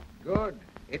panel. Good.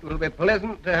 It will be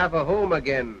pleasant to have a home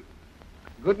again.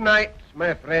 Good night,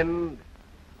 my friend.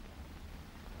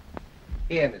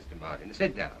 Here, Mr. Martin,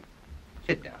 sit down.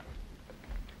 Sit down.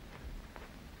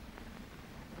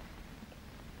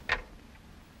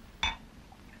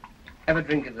 Have a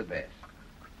drink of the best.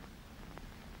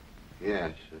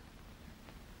 Yes,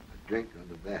 a drink of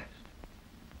the best.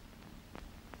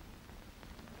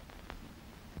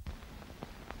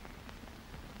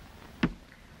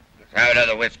 Let's have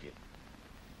another whiskey.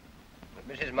 But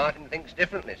Mrs. Martin thinks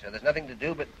differently, so there's nothing to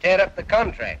do but tear up the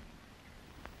contract.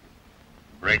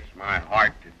 Breaks my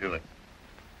heart to do it.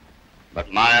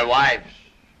 But my wife's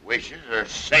wishes are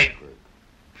sacred.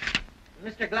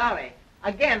 Mr. Glowry,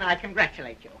 again I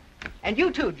congratulate you. And you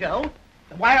too, Joe.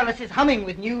 The wireless is humming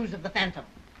with news of the Phantom.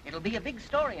 It'll be a big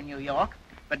story in New York.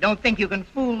 But don't think you can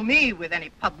fool me with any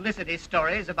publicity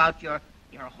stories about your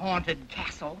haunted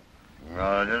castle.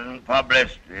 Well, it isn't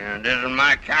publicity, and it isn't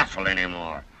my castle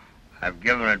anymore. I've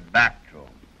given it back to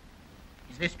him.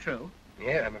 Is this true?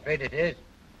 Yeah, I'm afraid it is.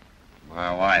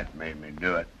 My wife made me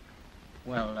do it.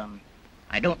 Well,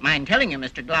 I don't mind telling you,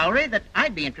 Mr. Glowry, that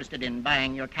I'd be interested in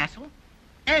buying your castle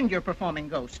and your performing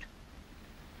ghost.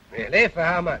 Really? For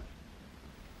how much?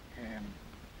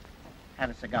 Have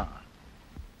a cigar.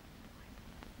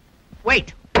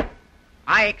 Wait.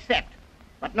 I accept.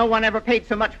 But no one ever paid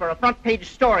so much for a front-page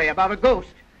story about a ghost.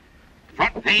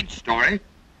 Front-page story?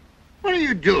 What are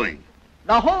you doing?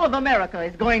 The whole of America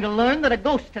is going to learn that a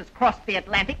ghost has crossed the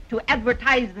Atlantic to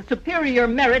advertise the superior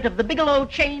merit of the Bigelow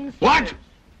chain. What?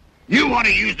 You want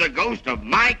to use the ghost of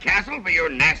my castle for your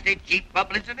nasty, cheap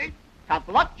publicity? Tough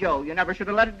luck, Joe. You never should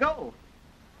have let it go.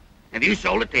 Have you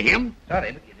sold it to him?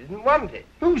 Sorry, but you didn't want it.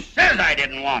 Who says I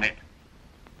didn't want it?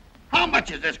 How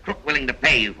much is this crook willing to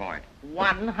pay you for it?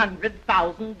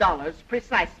 $100,000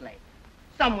 precisely.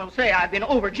 Some will say I've been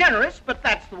overgenerous, but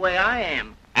that's the way I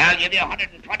am. I'll give you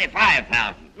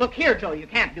 $125,000. Look here, Joe, you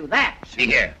can't do that. See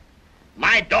here.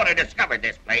 My daughter discovered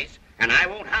this place, and I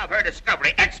won't have her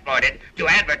discovery exploited to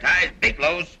advertise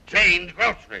Bigelow's chained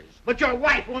groceries. But your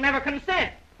wife will never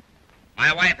consent.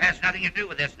 My wife has nothing to do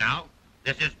with this now.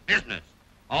 This is business.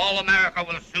 All America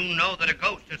will soon know that a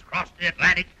ghost has crossed the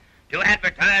Atlantic to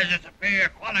advertise the superior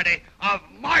quality of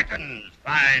Martin's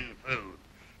fine foods.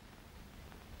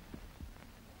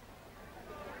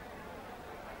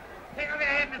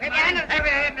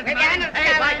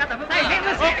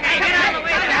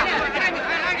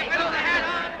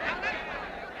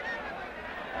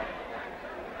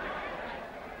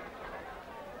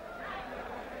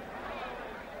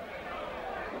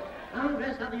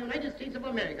 Congress of the United States of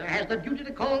America has the duty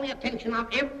to call the attention of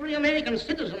every American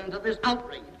citizen to this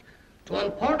outrage, to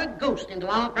import a ghost into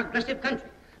our progressive country,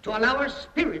 to allow our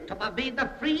spirit to pervade the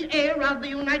free air of the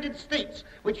United States,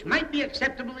 which might be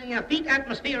acceptable in the effete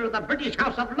atmosphere of the British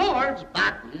House of Lords,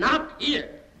 but not here.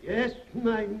 Yes,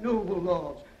 my noble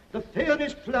lords, the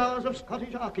fairest flowers of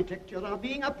Scottish architecture are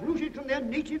being uprooted from their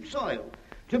native soil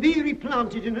to be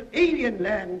replanted in an alien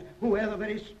land where the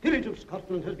very spirit of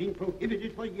Scotland has been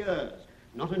prohibited for years.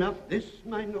 Not enough this,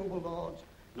 my noble lords.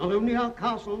 Not only our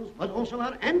castles, but also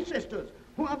our ancestors,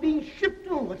 who are being shipped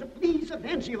over to please the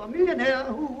fancy of a millionaire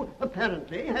who,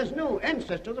 apparently, has no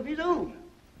ancestors of his own.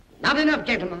 Not enough,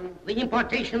 gentlemen. The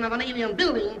importation of an alien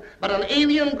building, but an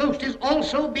alien ghost is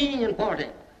also being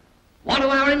imported. What do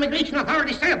our immigration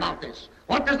authorities say about this?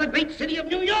 What does the great city of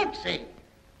New York say?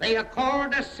 They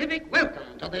accord a civic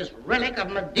welcome to this relic of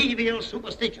medieval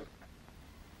superstition.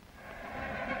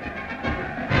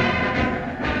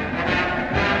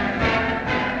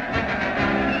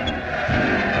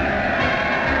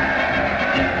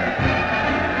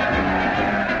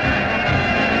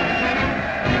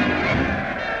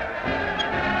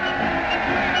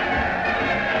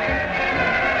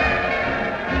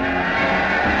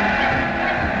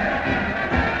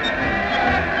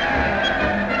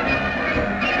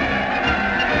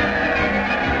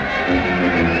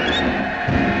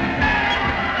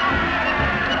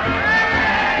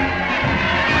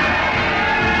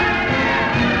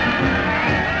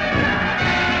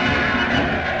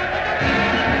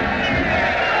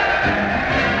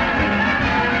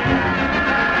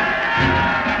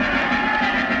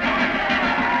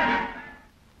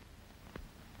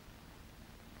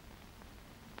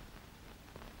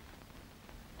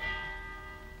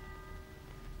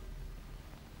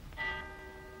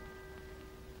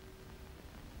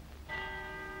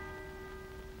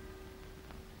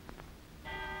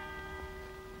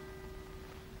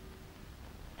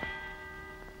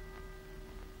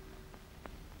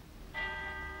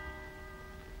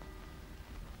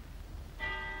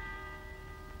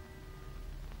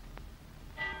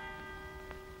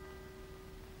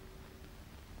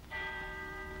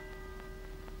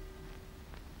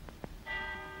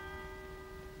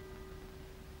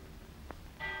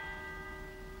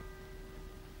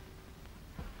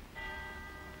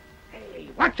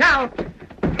 Watch out!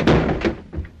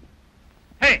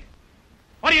 Hey,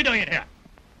 what are you doing in here?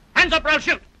 Hands up or I'll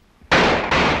shoot!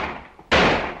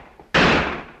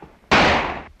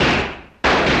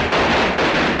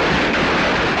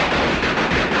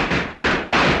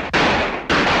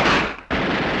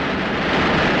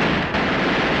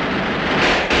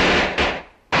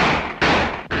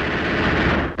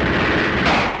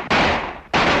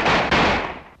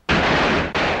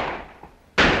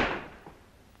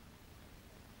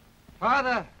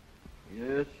 Father.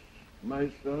 Yes, my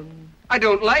son? I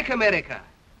don't like America.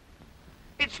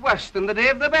 It's worse than the day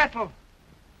of the battle.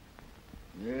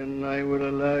 Then I will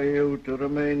allow you to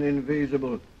remain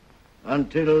invisible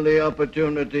until the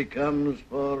opportunity comes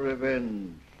for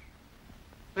revenge.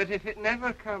 But if it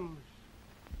never comes?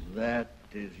 That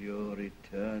is your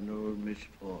eternal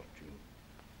misfortune.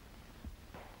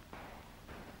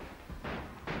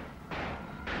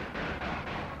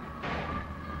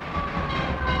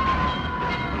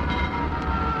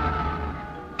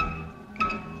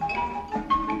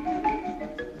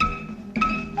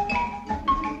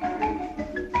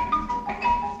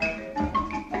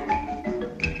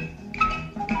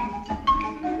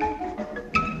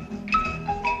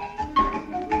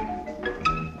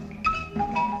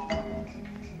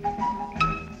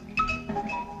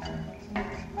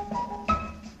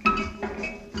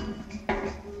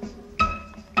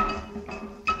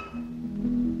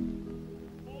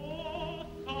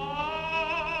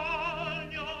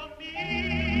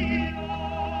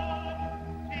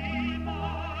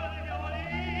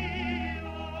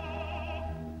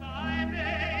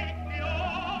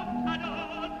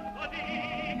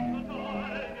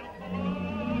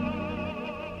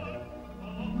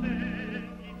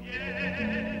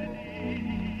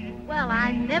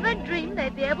 I never dreamed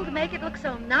they'd be able to make it look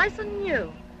so nice and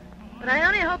new. But I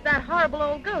only hope that horrible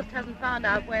old ghost hasn't found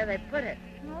out where they put it.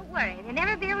 Don't worry. They'll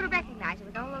never be able to recognize it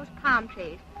with all those palm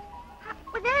trees.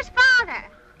 Well, there's Father.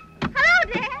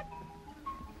 Hello, Dad.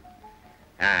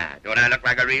 Don't I look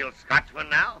like a real Scotsman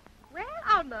now? Well,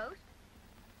 almost.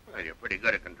 Well, you're pretty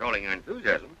good at controlling your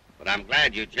enthusiasm. But I'm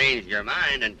glad you changed your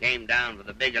mind and came down for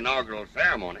the big inaugural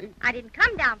ceremony. I didn't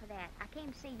come down for that. I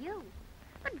came to see you.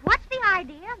 But what's the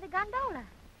idea of the gondola?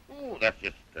 Oh, that's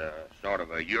just sort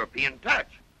of a European touch.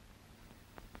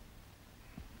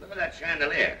 Look at that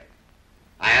chandelier.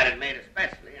 I had it made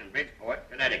especially in Bridgeport,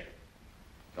 Connecticut.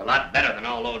 It's a lot better than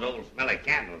all those old smelly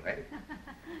candles, eh?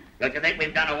 Don't you think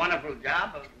we've done a wonderful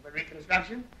job of the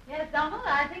reconstruction? Yes, Donald,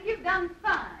 I think you've done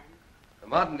fine. The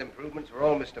modern improvements were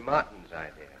all Mr. Martin's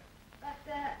idea. But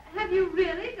have you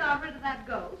really got rid of that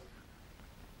ghost?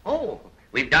 Oh,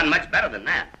 we've done much better than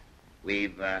that.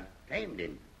 We've tamed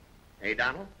him. Eh,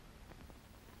 Donald?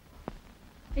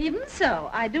 Even so,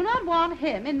 I do not want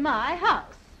him in my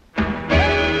house.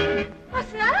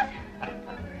 What's that?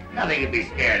 Nothing to be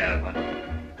scared of.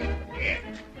 Yeah.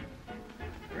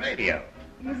 Radio.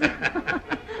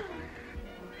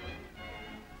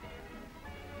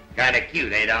 Kind of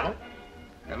cute, eh, Donald?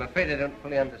 I'm afraid I don't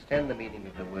fully understand the meaning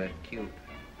of the word cute.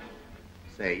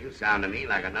 Say, you sound to me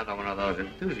like another one of those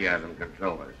enthusiasm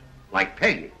controllers. Like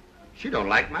Peggy. She don't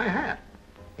like my hat.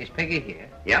 Is Peggy here?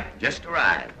 Yep, just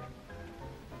arrived.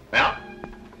 Well,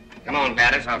 come on,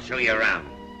 Gladys, I'll show you around.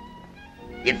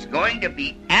 It's going to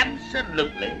be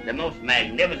absolutely the most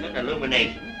magnificent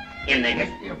illumination in the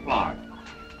history of Florida.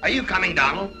 Are you coming,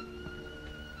 Donald?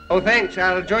 Oh, thanks.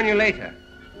 I'll join you later.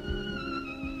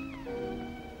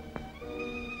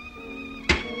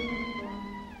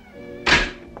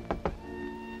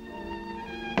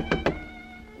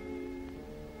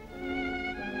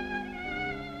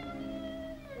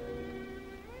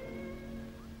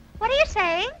 What are you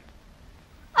saying?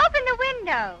 Open the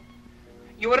window.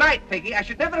 You were right, Peggy. I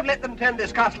should never have let them turn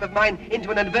this castle of mine into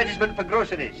an advertisement for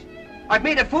groceries. I've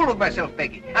made a fool of myself,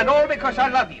 Peggy, and all because I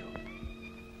love you.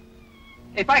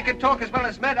 If I could talk as well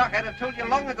as Murdoch, I'd have told you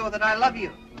long ago that I love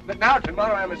you. But now,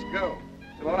 tomorrow, I must go.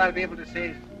 So all I'll be able to say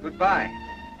is goodbye.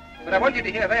 But I want you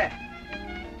to hear that.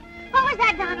 What was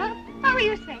that, Donald? What were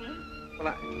you saying?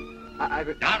 Well, I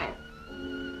Donald,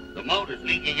 the moat is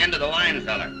leaking into the wine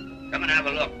cellar. Come and have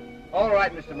a look. All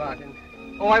right, Mr. Martin.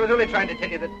 Oh, I was only trying to tell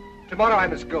you that tomorrow I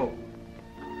must go.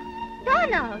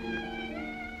 Donald!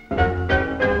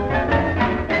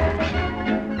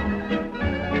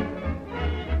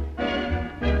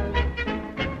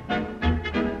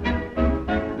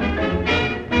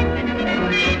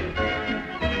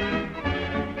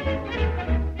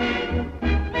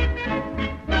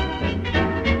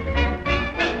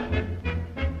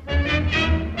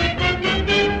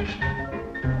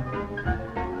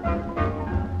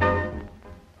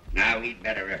 We'd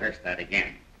better rehearse that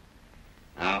again.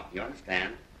 Now, you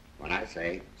understand? When I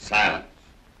say silence,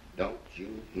 don't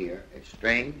you hear a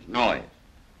strange noise?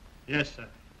 Yes, sir.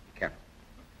 Be careful.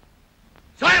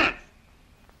 Silence!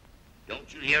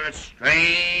 Don't you hear a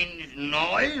strange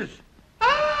noise?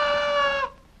 Ah!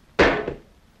 That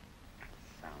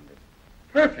sounded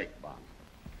perfect, Bond.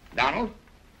 Donald,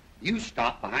 you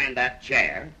stop behind that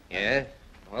chair. Yes?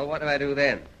 Well, what do I do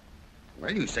then?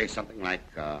 Well, you say something like,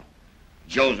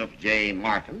 Joseph J.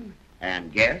 Martin,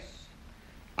 and guess,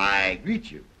 I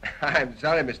greet you. I'm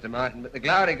sorry, Mr. Martin, but the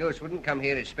Glowery Ghost wouldn't come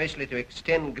here especially to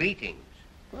extend greetings.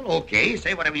 Well, okay,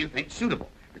 say whatever you think suitable.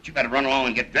 But you better run along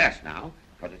and get dressed now,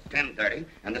 because it's 10:30,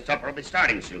 and the supper will be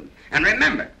starting soon. And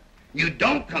remember, you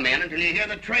don't come in until you hear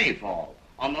the tray fall.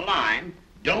 On the line,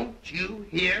 don't you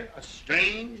hear a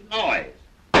strange noise?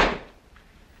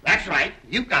 That's right,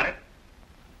 you got it.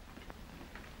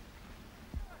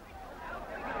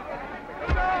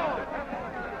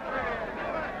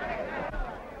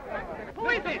 Who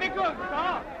is it? Bigelow,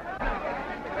 sir.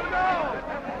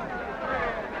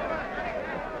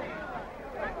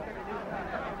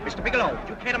 Mr. Bigelow,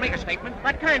 do you care to make a statement?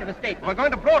 What kind of a statement? We're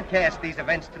going to broadcast these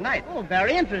events tonight. Oh,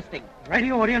 very interesting.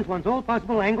 Radio audience wants all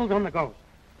possible angles on the ghost.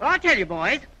 Well, I'll tell you,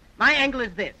 boys. My angle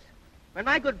is this. When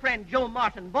my good friend Joe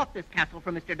Martin bought this castle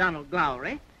from Mr. Donald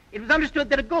Glowery, it was understood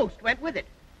that a ghost went with it.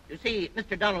 You see,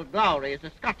 Mr. Donald Glowery is a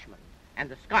Scotchman, and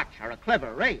the Scotch are a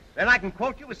clever race. Then I can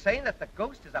quote you as saying that the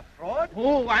ghost is a fraud?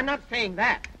 Oh, I'm not saying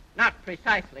that. Not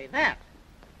precisely that.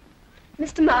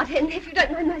 Mr. Martin, if you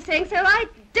don't mind my saying so, I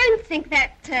don't think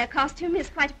that costume is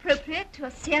quite appropriate to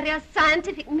a serious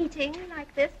scientific meeting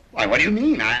like this. Why, what do you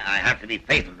mean? I have to be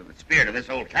faithful to the spirit of this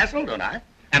old castle, don't I?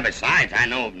 And besides, I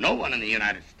know of no one in the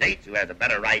United States who has a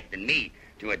better right than me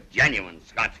to a genuine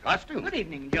Scotch costume. Good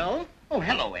evening, Joe. Oh,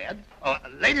 hello, Ed. Oh,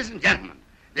 ladies and gentlemen,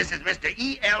 this is Mr.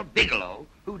 E.L. Bigelow,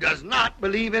 who does not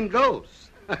believe in ghosts.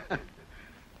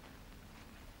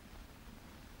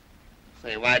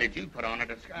 Say, why did you put on a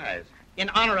disguise? In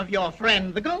honor of your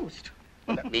friend, the ghost.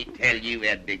 Let me tell you,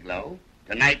 Ed Bigelow,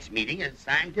 tonight's meeting is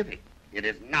scientific. It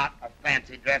is not a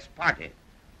fancy dress party.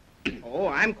 Oh,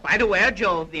 I'm quite aware,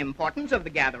 Joe, of the importance of the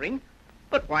gathering.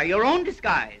 But why your own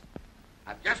disguise?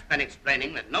 I've just been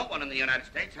explaining that no one in the United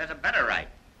States has a better right.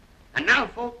 And now,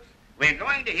 folks, we're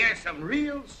going to hear some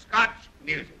real Scotch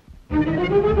music.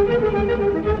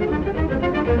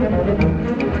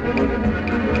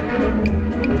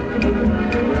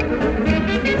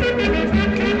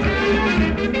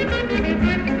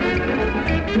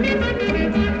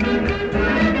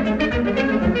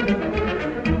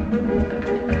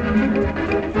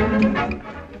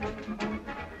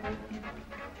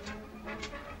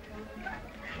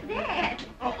 Dad.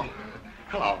 Oh,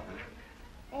 hello.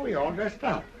 Oh, you're all dressed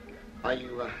up. Are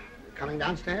you coming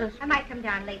downstairs? I might come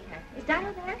down later. Is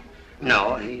Donald there?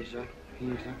 No, he's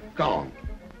gone.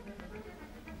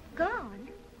 Gone?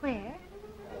 Where?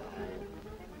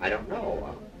 I don't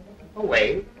know.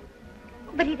 Away.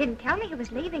 But he didn't tell me he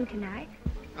was leaving tonight.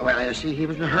 Well, I see he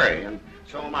was in a hurry, and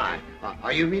so am I.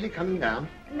 Are you really coming down?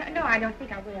 No, I don't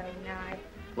think I will. No.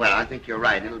 Well, I think you're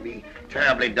right. It'll be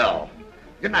terribly dull.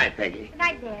 Good night, Peggy. Good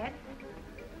night, Dad.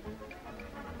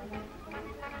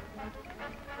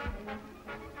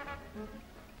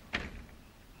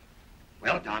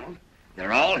 Well, Donald,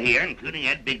 they're all here, including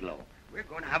Ed Biglow. We're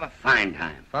going to have a fine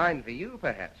time. Fine for you,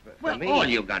 perhaps, but for Well, me... all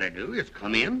you've got to do is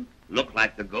come in, look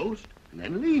like the ghost, and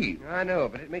then leave. I know,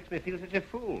 but it makes me feel such a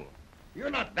fool. You're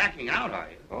not backing out, are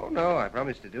you? Oh, no, I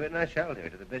promised to do it, and I shall do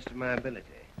it to the best of my ability.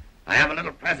 I have a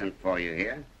little present for you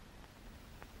here.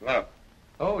 Look.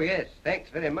 Oh, yes, thanks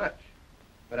very much.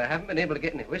 But I haven't been able to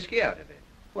get any whiskey out of it.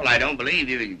 Well, I don't believe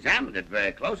you've examined it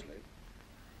very closely.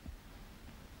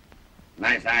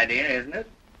 Nice idea, isn't it?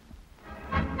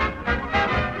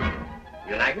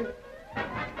 You like it?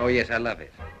 Oh, yes, I love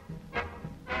it.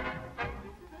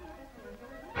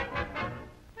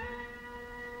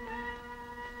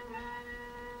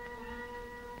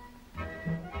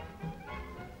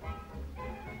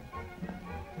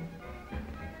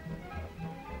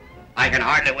 I can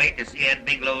hardly wait to see Ed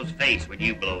Biglow's face when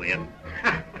you blow in.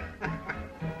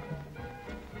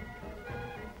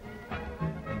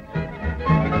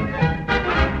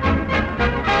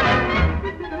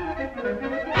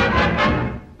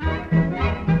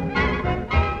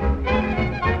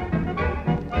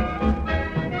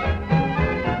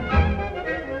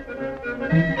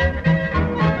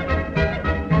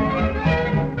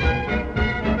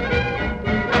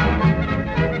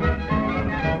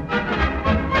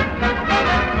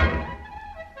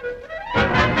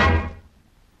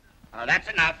 That's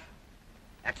enough.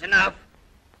 That's enough.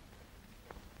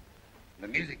 The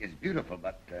music is beautiful,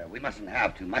 but we mustn't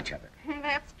have too much of it.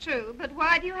 That's true, but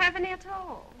why do you have any at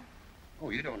all? Oh,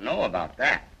 you don't know about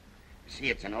that. You see,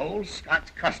 it's an old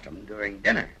Scots custom during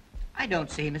dinner. I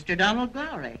don't see Mr. Donald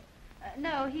Glowry.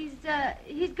 No,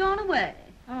 he's gone away.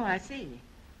 Oh, I see.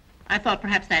 I thought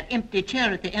perhaps that empty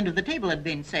chair at the end of the table had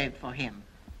been saved for him.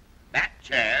 That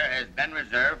chair has been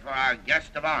reserved for our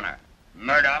guest of honor,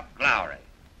 Murdoch Glowry,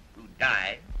 who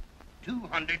died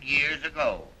 200 years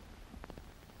ago.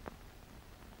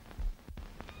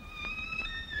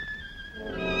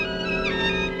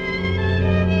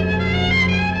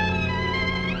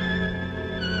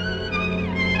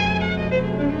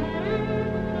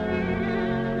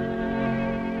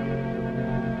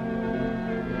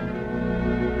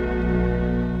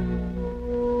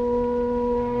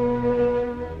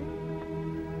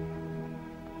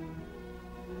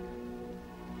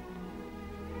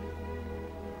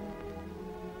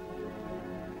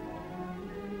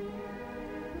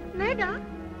 Murdoch?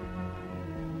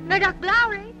 Murdoch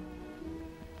Glowry?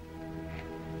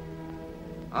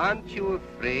 Aren't you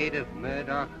afraid of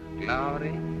Murdoch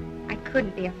Glowry? I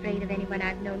couldn't be afraid of anyone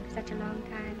I've known for such a long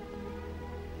time.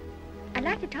 I'd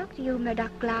like to talk to you,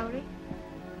 Murdoch Glowry.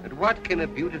 But what can a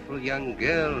beautiful young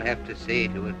girl have to say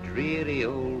to a dreary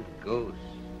old ghost?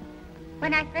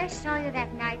 When I first saw you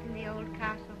that night in the old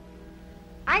castle,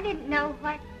 I didn't know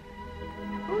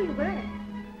who you were.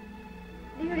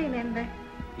 Do you remember?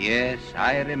 Yes,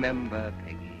 I remember,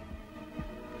 Peggy.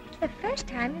 It's the first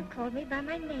time you called me by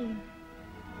my name.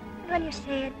 And when you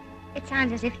say it, it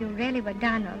sounds as if you really were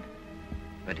Donald.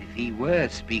 But if he were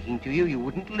speaking to you, you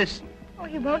wouldn't listen. Oh,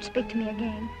 he won't speak to me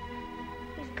again.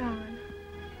 He's gone.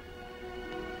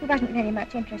 He wasn't very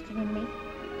much interested in me.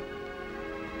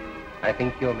 I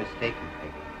think you're mistaken,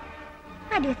 Peggy.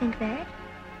 Why do you think that?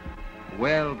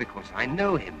 Well, because I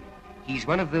know him. He's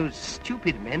one of those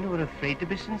stupid men who are afraid to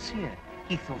be sincere.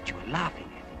 He thought you were laughing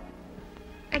at him.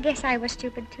 I guess I was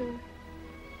stupid, too.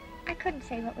 I couldn't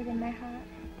say what was in my heart.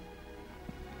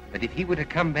 But if he were to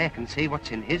come back and say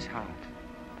what's in his heart,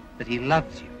 that he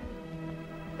loves you.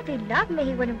 If he loved me,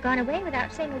 he would have gone away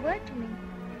without saying a word to me.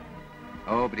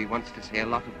 Oh, but he wants to say a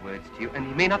lot of words to you, and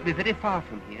he may not be very far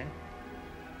from here.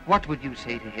 What would you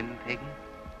say to him, Peggy?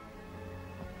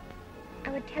 I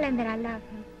would tell him that I love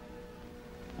him.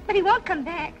 But he won't come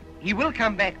back. He will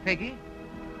come back, Peggy.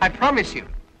 I promise you.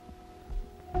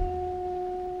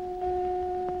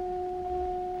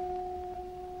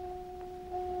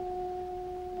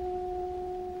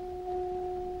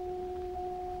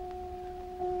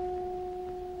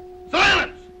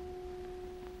 Silence!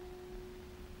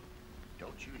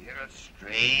 Don't you hear a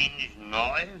strange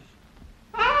noise?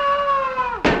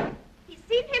 Ah! He's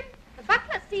seen him. The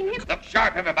butler's seen him. Look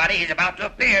sharp, everybody. He's about to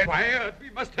appear. Quiet. We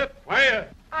must have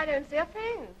quiet. I don't see a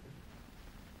thing.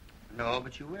 No,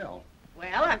 but you will.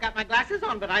 Well, I've got my glasses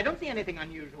on, but I don't see anything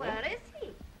unusual. Where is he?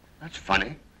 That's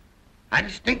funny. I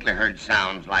distinctly heard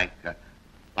sounds like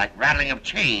rattling of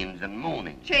chains and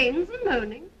moaning. Chains and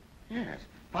moaning. Yes.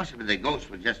 Possibly the ghost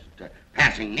was just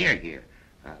passing near here.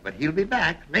 But he'll be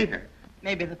back later.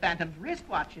 Maybe the Phantom's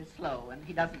wristwatch is slow, and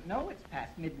he doesn't know it's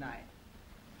past midnight.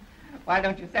 Why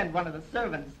don't you send one of the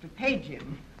servants to page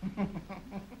him?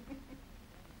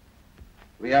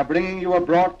 We are bringing you a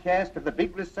broadcast of the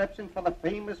big reception for the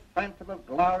famous Phantom of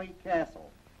Glowry Castle.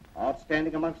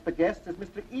 Outstanding amongst the guests is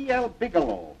Mr. E.L.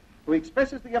 Bigelow, who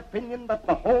expresses the opinion that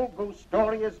the whole ghost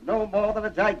story is no more than a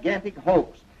gigantic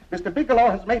hoax. Mr.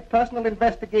 Bigelow has made personal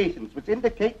investigations which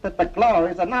indicate that the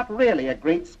Glowrys are not really a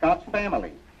great Scotch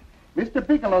family. Mr.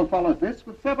 Bigelow follows this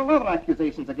with several other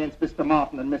accusations against Mr.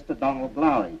 Martin and Mr. Donald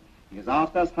Glowry. He has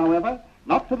asked us, however,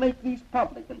 not to make these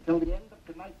public until the end of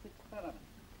tonight's experiment,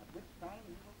 at which time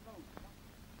he will know.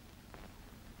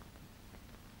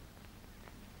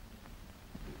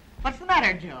 What's the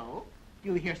matter, Joe? Do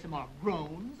you hear some more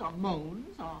groans or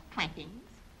moans or clankings?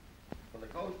 Well, the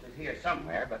ghost is here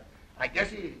somewhere, but I guess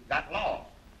he got lost.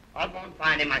 I'll go and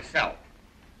find him myself.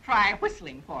 Try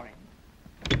whistling for him.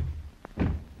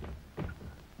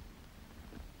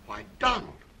 Why,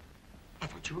 Donald, I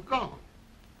thought you were gone.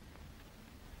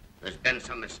 There's been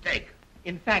some mistake.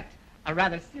 In fact, a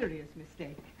rather serious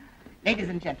mistake. Ladies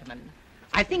and gentlemen,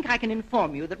 I think I can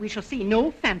inform you that we shall see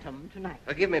no phantom tonight.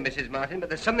 Forgive me, Mrs. Martin, but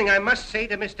there's something I must say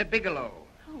to Mr. Bigelow.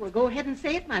 Oh, well, go ahead and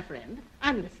say it, my friend.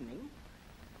 I'm listening.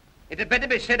 It had better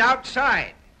be said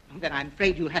outside. Then I'm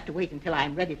afraid you'll have to wait until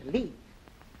I'm ready to leave.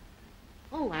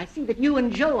 Oh, I see that you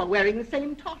and Joe are wearing the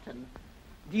same tartan.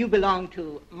 Do you belong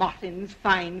to Martin's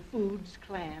Fine Foods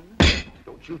clan?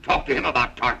 Don't you talk to him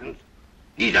about tartans.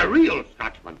 He's a real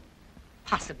Scotchman.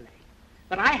 Possibly.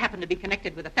 But I happen to be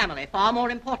connected with a family far more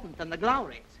important than the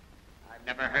Glowrys. I've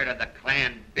never heard of the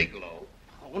clan Bigelow.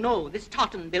 Oh, no, this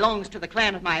tartan belongs to the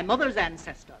clan of my mother's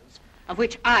ancestors, of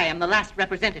which I am the last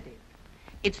representative.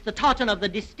 It's the tartan of the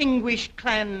distinguished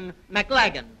clan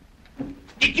MacLagan.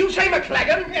 Did you say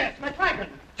MacLagan? Yes, MacLagan.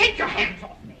 Take your hands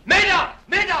off me. Murdoch!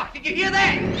 Murdoch, did you hear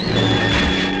that?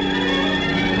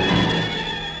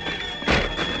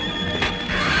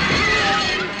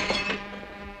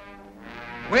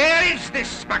 Where is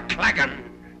this MacLagan?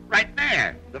 Right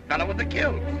there, the fellow with the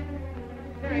kilts.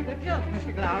 Very good joke,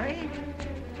 Mr. Glowry.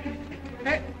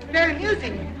 Very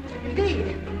amusing,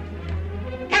 indeed.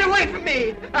 Get away from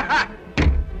me!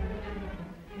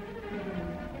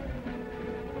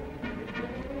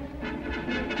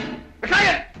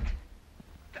 MacLagan!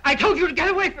 I told you to get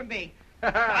away from me.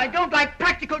 I don't like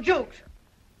practical jokes.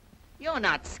 You're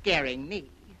not scaring me.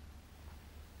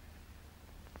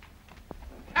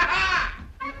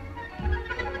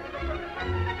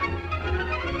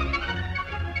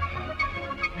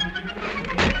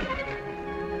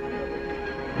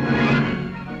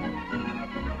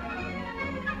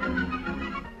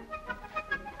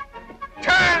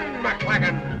 Turn,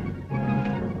 MacLagan!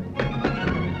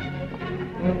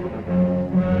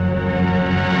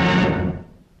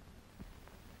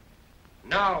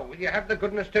 Now, will you have the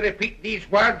goodness to repeat these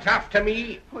words after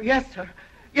me? Oh, yes, sir.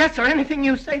 Yes, sir. Anything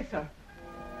you say, sir.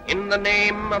 In the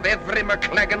name of every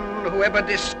MacLagan who ever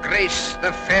disgraced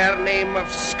the fair name of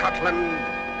Scotland.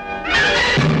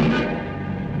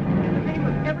 In the name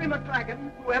of every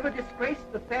MacLagan who ever disgraced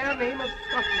the fair name of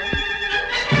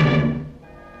Scotland.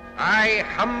 I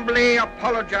humbly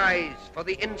apologize for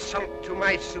the insult to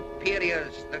my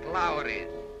superiors, the Glowrys.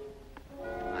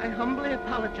 I humbly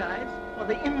apologize for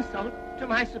the insult to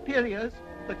my superiors,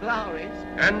 the Glowrys.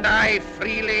 And I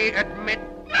freely admit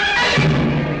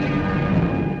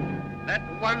that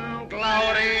one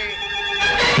Glowry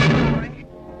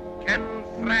can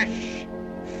thrash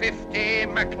 50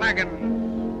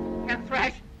 MacLagans. Can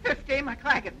thrash 50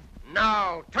 MacLagans.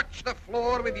 Now, touch the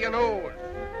floor with your nose.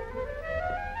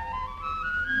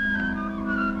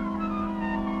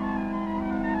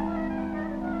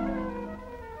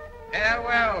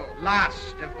 Farewell,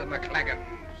 last of the MacLagans.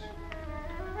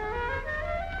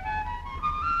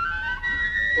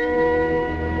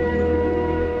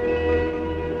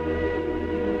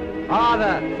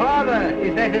 Father,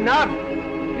 is that enough?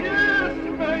 Yes,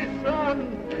 my son,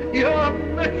 your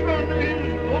mission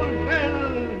is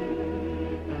fulfilled.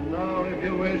 And now, if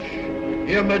you wish,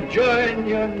 you may join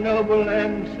your noble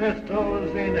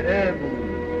ancestors in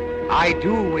heaven. I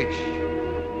do wish,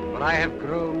 but I have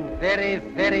grown very,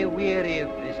 very weary of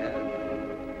this earth.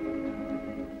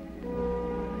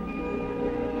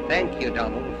 Thank you,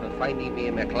 Donald, for finding me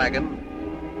a MacLagan.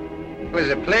 It was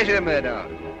a pleasure, Murdoch.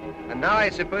 And now I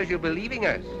suppose you'll be leaving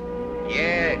us.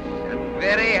 Yes, and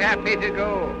very happy to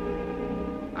go.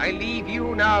 I leave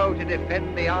you now to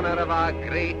defend the honor of our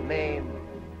great name.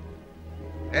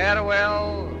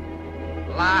 Farewell,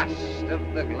 last of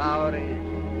the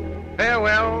Glowrys.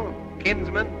 Farewell,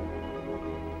 kinsman.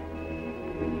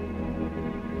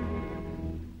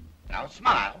 Now,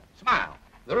 smile, smile.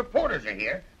 The reporters are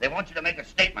here. They want you to make a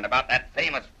statement about that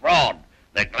famous fraud,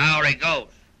 the Glowry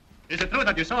ghost. Is it true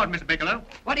that you saw it, Mr. Bigelow?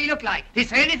 What did he look like? Did he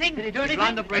say anything? Did he do anything?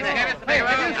 Leave him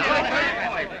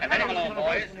alone,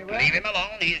 boys. Leave him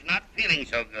alone. He's not feeling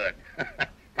so good.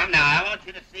 Come now, I want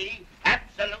you to see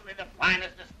absolutely the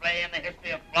finest display in the history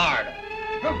of Florida,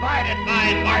 provided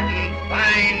by Martin's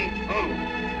Fine Food.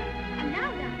 And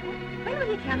now, Donald, when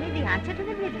will you tell me the answer to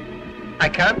the riddle? I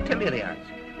can't tell you the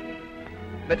answer.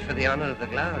 But for the honor of the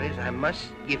Glowries, I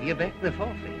must give you back the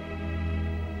forfeit.